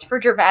pause for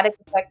dramatic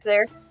effect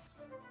there.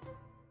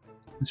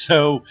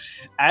 So,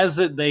 as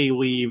they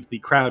leave, the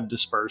crowd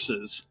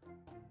disperses.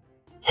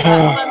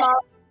 My mom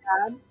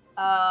and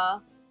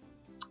dad.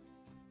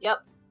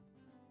 Yep.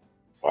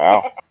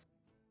 Wow.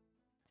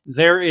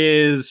 There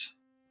is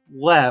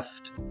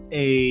left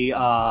an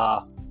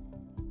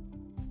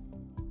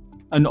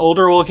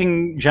older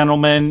looking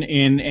gentleman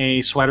in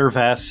a sweater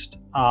vest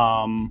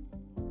and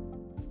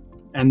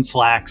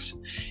slacks,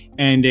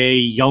 and a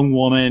young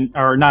woman,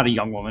 or not a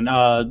young woman,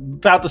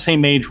 about the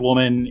same age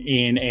woman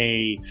in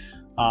a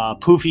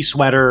poofy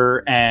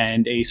sweater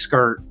and a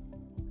skirt,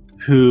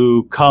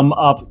 who come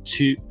up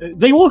to,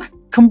 they look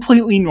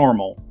completely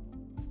normal.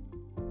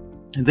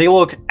 They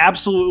look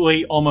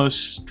absolutely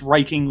almost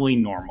strikingly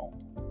normal.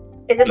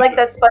 Is it like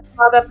that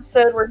SpongeBob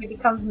episode where he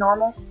becomes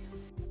normal?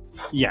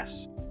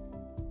 Yes.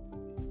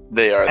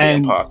 They are the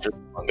And- imposters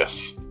among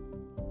us.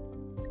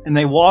 And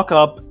they walk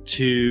up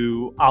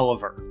to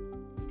Oliver,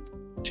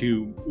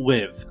 to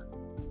Liv.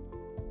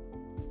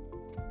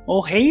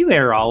 Oh, hey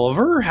there,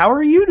 Oliver. How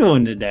are you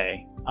doing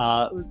today?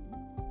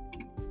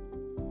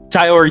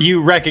 Tyler,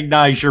 you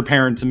recognize your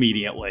parents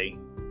immediately.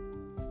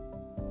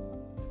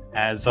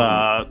 As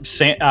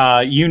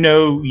you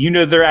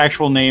know their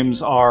actual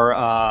names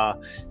are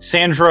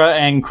Sandra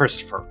and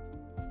Christopher.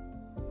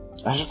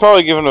 I should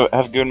probably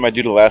have given my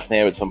dude a last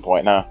name at some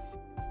point, huh?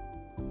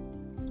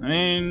 I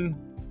mean,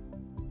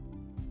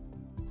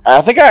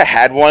 I think I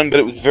had one, but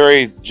it was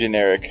very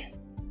generic.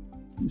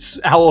 it's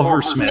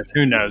Oliver Smith.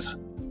 Who knows?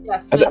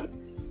 Yes. I th-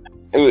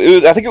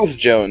 I think it was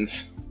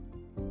Jones.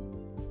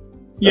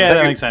 Yeah,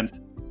 that makes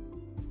sense.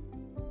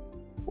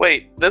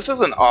 Wait, this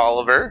isn't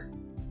Oliver.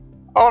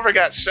 Oliver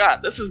got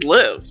shot. This is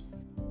Liv.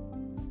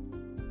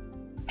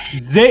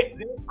 They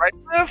Right,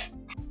 Liv?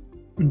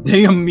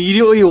 they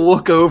immediately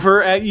look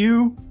over at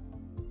you.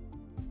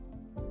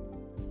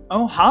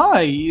 Oh,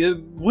 hi.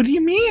 What do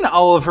you mean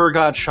Oliver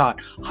got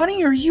shot?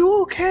 Honey, are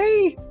you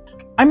okay?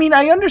 I mean,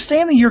 I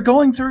understand that you're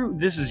going through...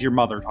 This is your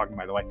mother talking,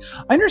 by the way.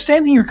 I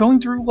understand that you're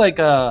going through, like,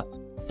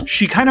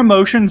 She kind of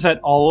motions at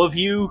all of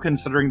you,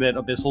 considering that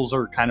abyssals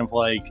are kind of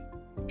like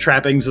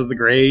trappings of the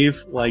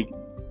grave. Like,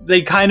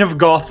 they kind of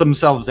goth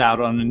themselves out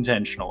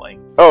unintentionally.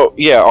 Oh,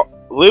 yeah,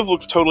 Liv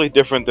looks totally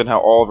different than how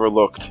Oliver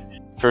looked,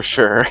 for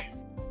sure.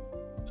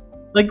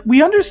 Like,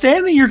 we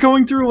understand that you're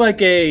going through,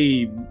 like,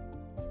 a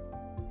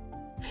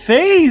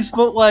phase,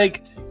 but,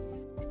 like,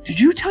 did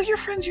you tell your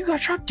friends you got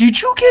shot?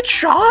 Did you get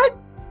shot?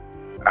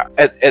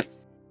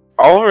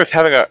 Oliver is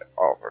having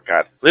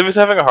Liv is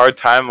having a hard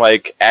time,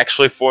 like,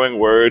 actually forming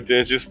words, and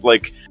it's just,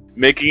 like,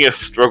 making a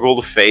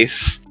struggled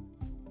face,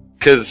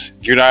 because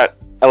you're not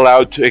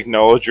allowed to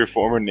acknowledge your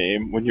former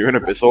name when you're in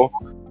Abyssal.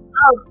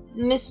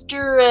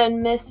 Mr.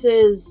 and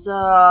Mrs.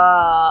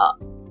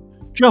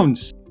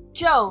 Jones.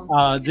 Jones.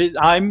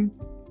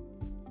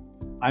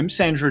 I'm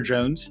Sandra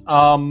Jones.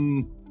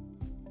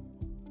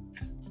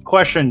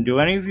 Question, do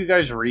any of you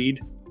guys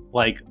read,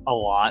 like, a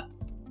lot?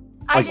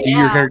 Like, do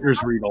your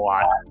characters read a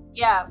lot?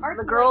 Yeah,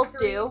 the girls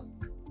do.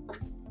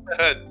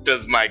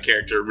 Does my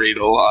character read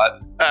a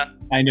lot?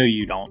 I know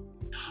you don't.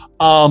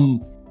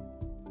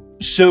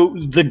 So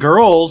the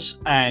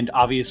girls, and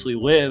obviously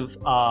Liv,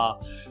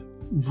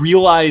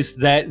 realize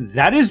that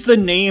that is the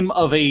name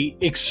of a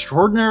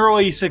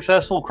extraordinarily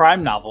successful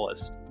crime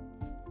novelist.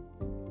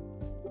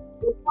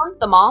 Which one?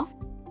 The mom?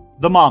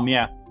 The mom,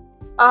 yeah.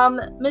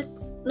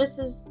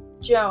 Mrs.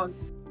 Jones,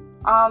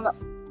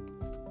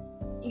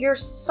 your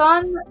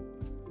son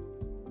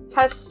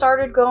has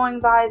started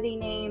going by the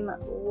name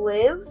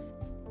Liv.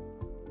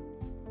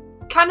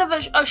 Kind of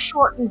a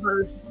shortened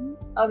version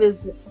of his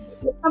name.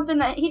 It's something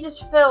that he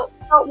just felt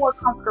more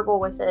comfortable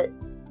with it.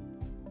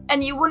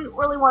 And you wouldn't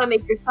really want to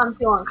make your son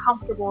feel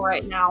uncomfortable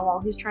right now while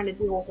he's trying to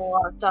deal with a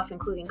lot of stuff,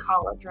 including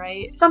college,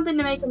 right? Something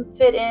to make him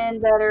fit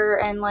in better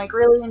and, like,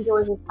 really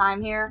enjoy his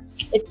time here.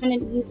 It's been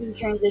an easy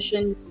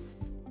transition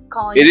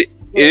calling It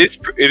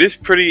is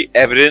pretty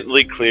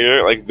evidently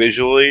clear, like,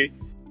 visually,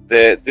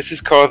 that this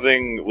is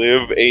causing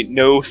Liv a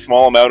no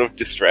small amount of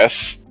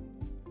distress.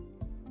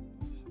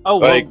 Oh,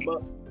 well, Like-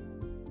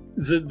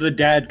 the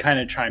dad kind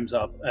of chimes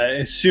up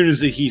as soon as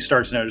he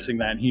starts noticing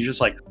that, and he's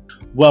just like,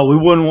 well, we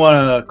wouldn't want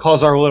to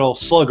cause our little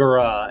slugger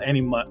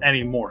any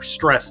more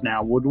stress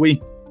now, would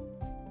we?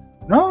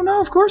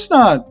 No, of course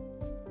not.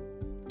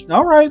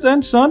 All right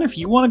then, son, if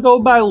you want to go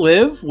by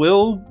Liv,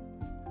 we'll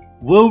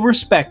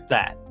respect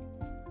that.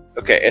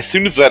 Okay, as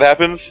soon as that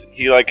happens,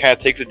 he, like, kind of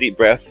takes a deep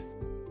breath.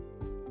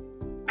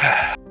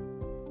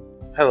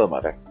 Hello,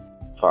 Mother.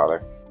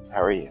 Father.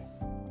 How are you?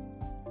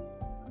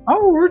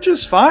 Oh, we're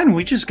just fine.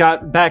 We just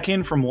got back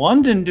in from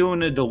London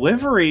doing a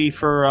delivery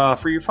for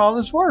your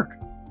father's work.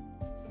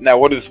 Now,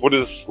 what does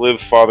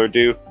Liv's father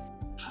do?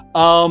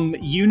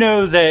 You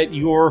know that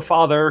your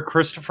father,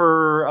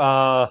 Christopher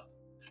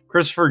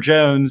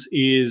Jones,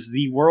 is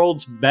the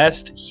world's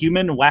best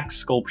human wax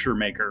sculpture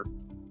maker.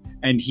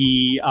 And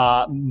he,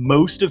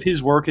 most of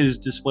his work is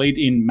displayed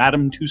in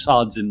Madame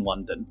Tussauds in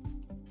London.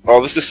 Oh,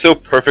 this is so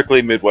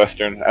perfectly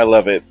Midwestern. I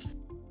love it.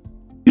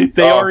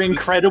 They are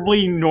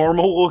incredibly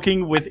normal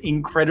looking with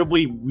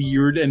incredibly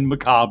weird and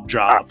macabre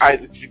jobs.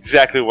 It's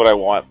exactly what I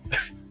want.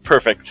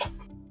 Perfect.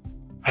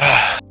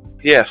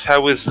 Yes,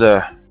 how was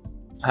the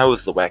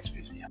wax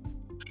museum?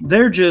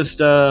 They're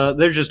just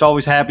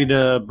always happy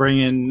to bring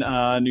in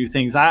new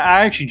things.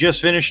 I actually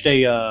just finished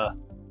a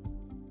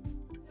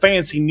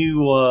fancy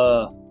new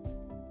a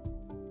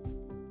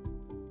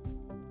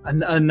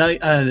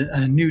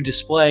new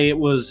display. It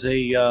was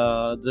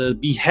the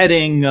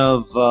beheading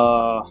of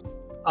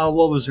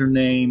what was her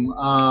name?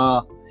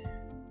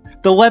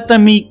 The Let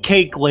Them Eat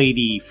Cake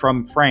lady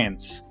from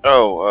France.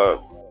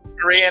 Oh,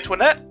 Marie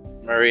Antoinette?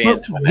 Marie Well,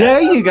 Antoinette.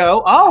 there you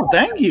go. Oh,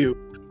 thank you.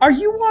 Are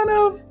you one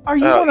of?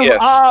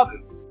 Yes.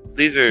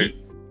 These are.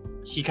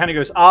 He kind of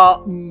goes.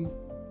 Are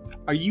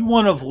you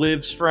one of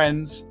Liv's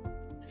friends?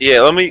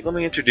 Yeah. Let me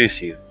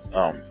introduce you,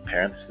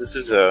 parents. This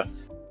is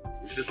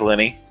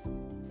Lenny.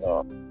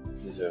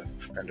 He's a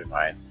friend of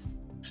mine.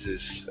 This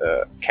is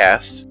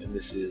Cass, and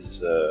this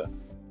is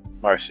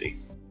Marcy.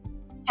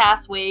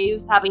 Cass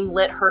waves, having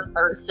lit her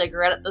third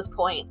cigarette at this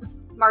point.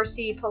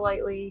 Marcy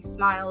politely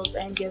smiles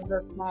and gives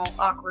a small,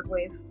 awkward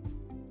wave.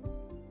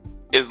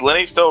 Is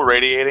Lenny still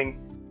radiating?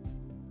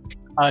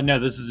 No,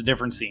 this is a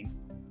different scene.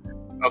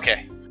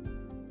 Okay.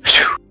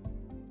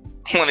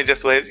 Lenny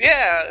just waves.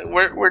 Yeah,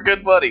 we're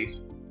good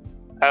buddies.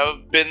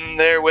 I've been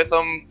there with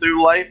them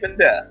through life and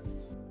death.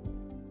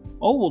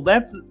 Oh, well,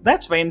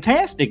 that's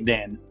fantastic,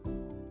 then.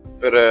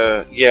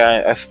 But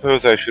yeah, I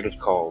suppose I should have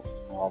called.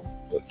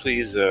 But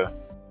please,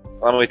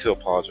 allow me to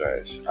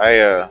apologize.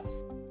 I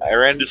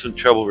ran into some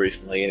trouble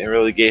recently, and it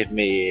really gave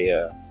me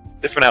a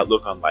different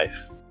outlook on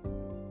life.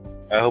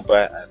 I hope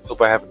I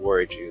haven't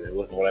worried you. That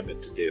wasn't what I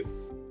meant to do.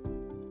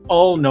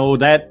 Oh no,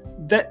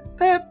 that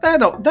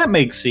that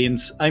makes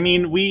sense. I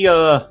mean,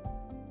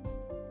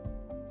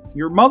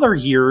 your mother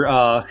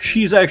here,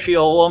 she's actually an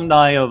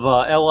alumni of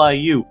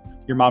LIU.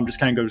 Your mom just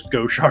kind of goes,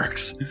 "Go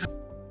Sharks!"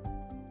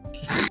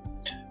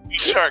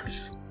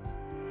 Sharks.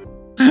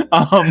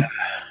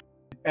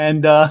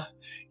 And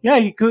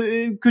yeah,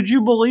 could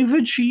you believe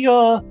it?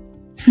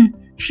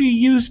 She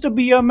used to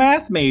be a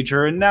math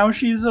major, and now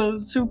she's a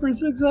super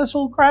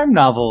successful crime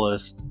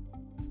novelist.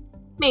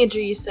 Major,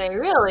 you say?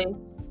 Really?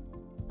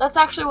 That's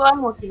actually what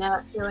I'm looking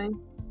at doing.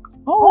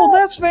 Oh,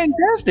 that's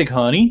fantastic,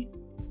 honey.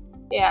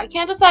 Yeah, I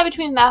can't decide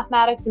between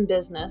mathematics and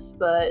business,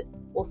 but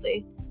we'll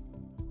see.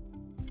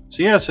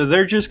 So yeah, so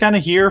they're just kind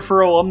of here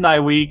for alumni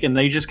week, and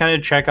they just kind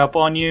of check up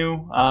on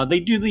you.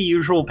 They do the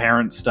usual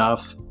parent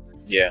stuff.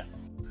 Yeah.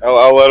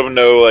 I'll let them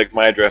know, like,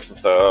 my address and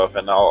stuff,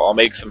 and I'll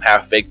make some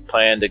half-baked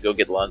plan to go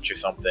get lunch or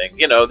something.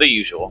 You know, the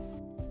usual.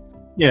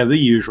 Yeah, the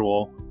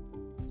usual.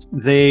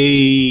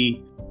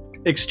 They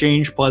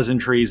exchange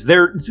pleasantries.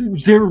 They're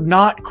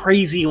not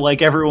crazy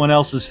like everyone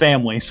else's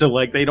family, so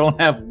like they don't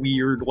have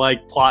weird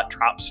like plot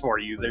drops for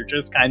you. They're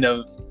just kind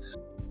of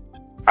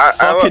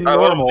fucking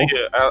normal.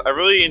 I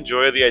really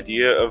enjoy the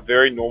idea of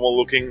very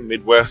normal-looking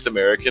Midwest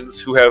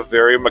Americans who have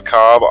very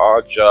macabre,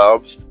 odd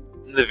jobs,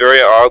 and the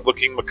very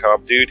odd-looking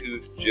macabre dude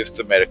who's just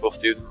a medical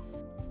student.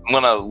 I'm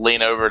gonna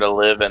lean over to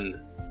Liv and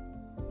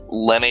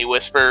Lenny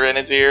whisper in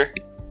his ear,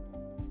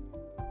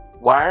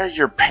 "Why are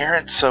your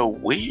parents so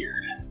weird?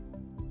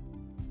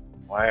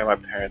 Why are my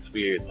parents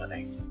weird,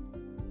 Lenny?"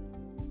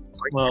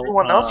 Like, Well,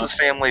 everyone else's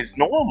family's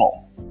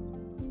normal.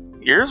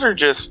 Yours are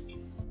just,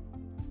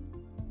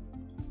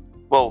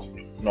 well,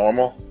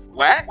 Normal?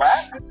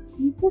 wax?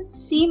 You could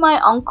see my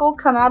uncle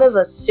come out of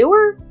a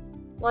sewer?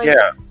 Like,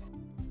 Yeah.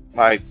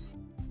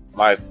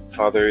 My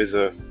father is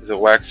a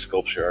wax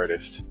sculpture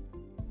artist,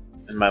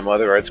 and my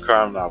mother writes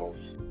crime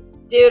novels.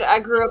 Dude, I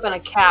grew up in a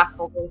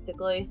castle,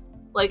 basically.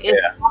 Like, in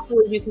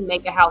castle, you can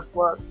make a house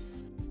work.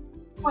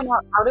 point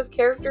out of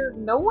character,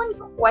 no one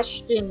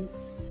questioned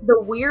the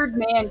weird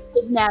man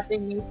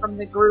kidnapping me from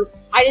the group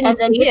I didn't and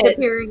then see it.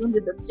 disappearing into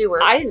the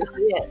sewer. I didn't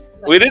see it.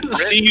 We didn't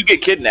see you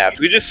get kidnapped.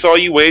 We just saw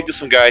you wave to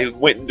some guy who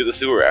went into the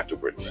sewer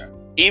afterwards.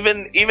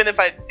 Even if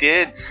I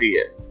did see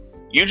it,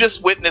 you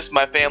just witnessed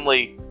my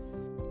family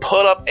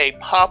put up a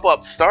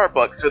pop-up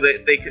Starbucks so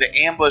that they could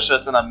ambush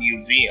us in a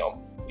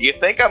museum. Do you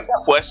think I'm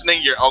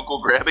questioning your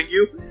uncle grabbing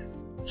you?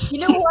 You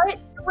know what?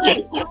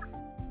 Wait,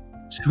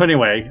 So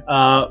anyway,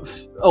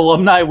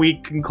 alumni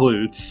week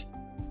concludes.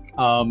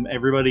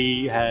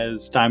 Everybody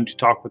has time to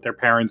talk with their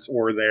parents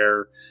or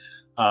their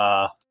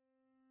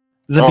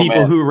the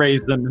people who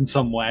raised them in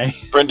some way.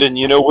 Brendan,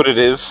 you know what it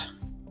is?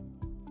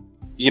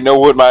 You know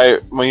what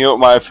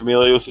my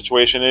familial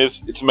situation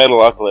is? It's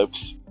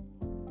Metalocalypse.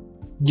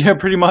 Yeah,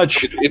 pretty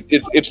much.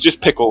 It's just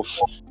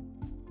pickles.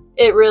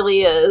 It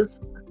really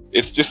is.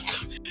 It's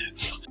just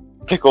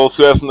Pickles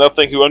who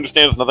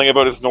understands nothing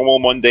about his normal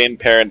mundane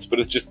parents, but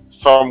is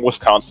just from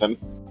Wisconsin.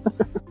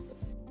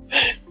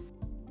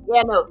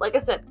 Yeah, no, like I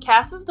said,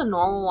 Cass is the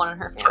normal one in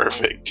her family.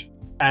 Perfect.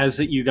 As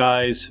that you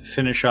guys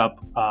finish up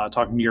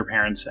talking to your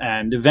parents,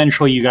 and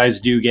eventually you guys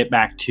do get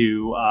back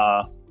to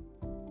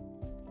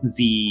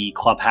the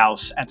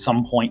clubhouse at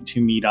some point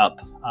to meet up,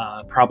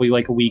 probably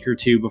like a week or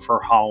two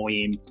before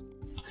Halloween.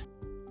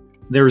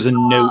 There's a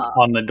note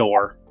on the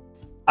door,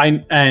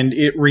 and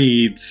it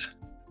reads,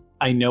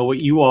 "I know what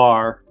you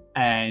are,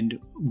 and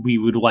we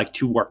would like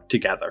to work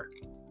together."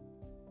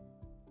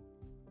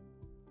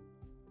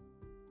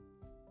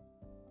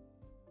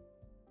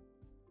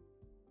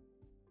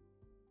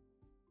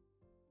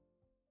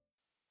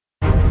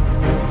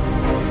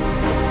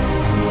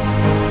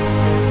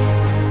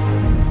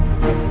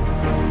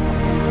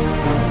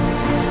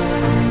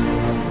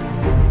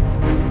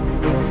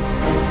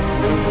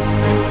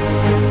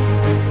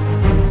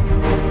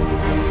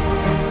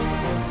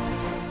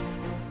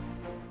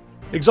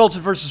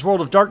 Exalted vs. World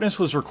of Darkness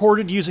was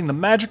recorded using the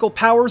magical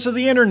powers of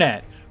the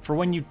internet for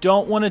when you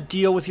don't want to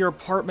deal with your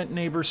apartment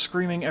neighbors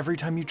screaming every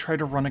time you try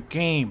to run a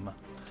game.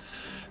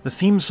 The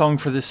theme song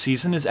for this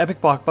season is Epic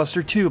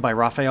Blockbuster 2 by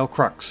Raphael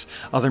Crux.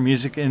 Other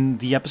music in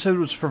the episode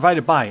was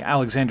provided by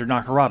Alexander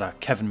Nakarada,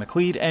 Kevin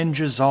McLeod, and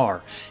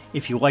Jazar.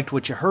 If you liked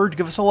what you heard,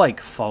 give us a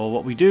like, follow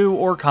what we do,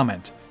 or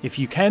comment. If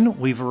you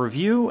can, leave a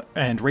review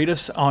and rate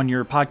us on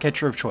your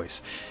podcatcher of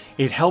choice.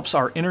 It helps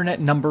our internet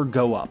number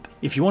go up.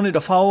 If you wanted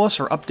to follow us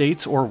for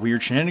updates or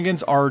weird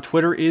shenanigans, our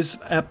Twitter is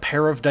a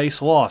pair of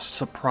dice lost.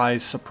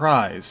 Surprise,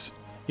 surprise.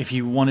 If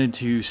you wanted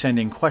to send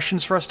in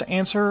questions for us to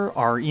answer,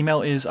 our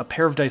email is a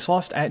pair of dice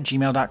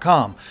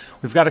lost@gmail.com.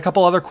 We've got a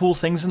couple other cool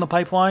things in the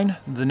pipeline.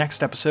 The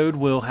next episode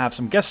will have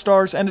some guest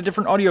stars and a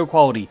different audio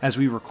quality, as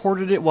we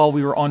recorded it while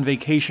we were on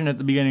vacation at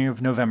the beginning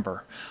of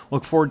November.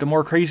 Look forward to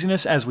more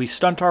craziness as we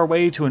stunt our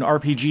way to an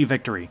RPG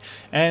victory.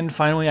 And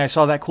finally, I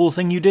saw that cool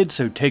thing you did,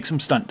 so take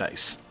some stunt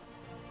dice.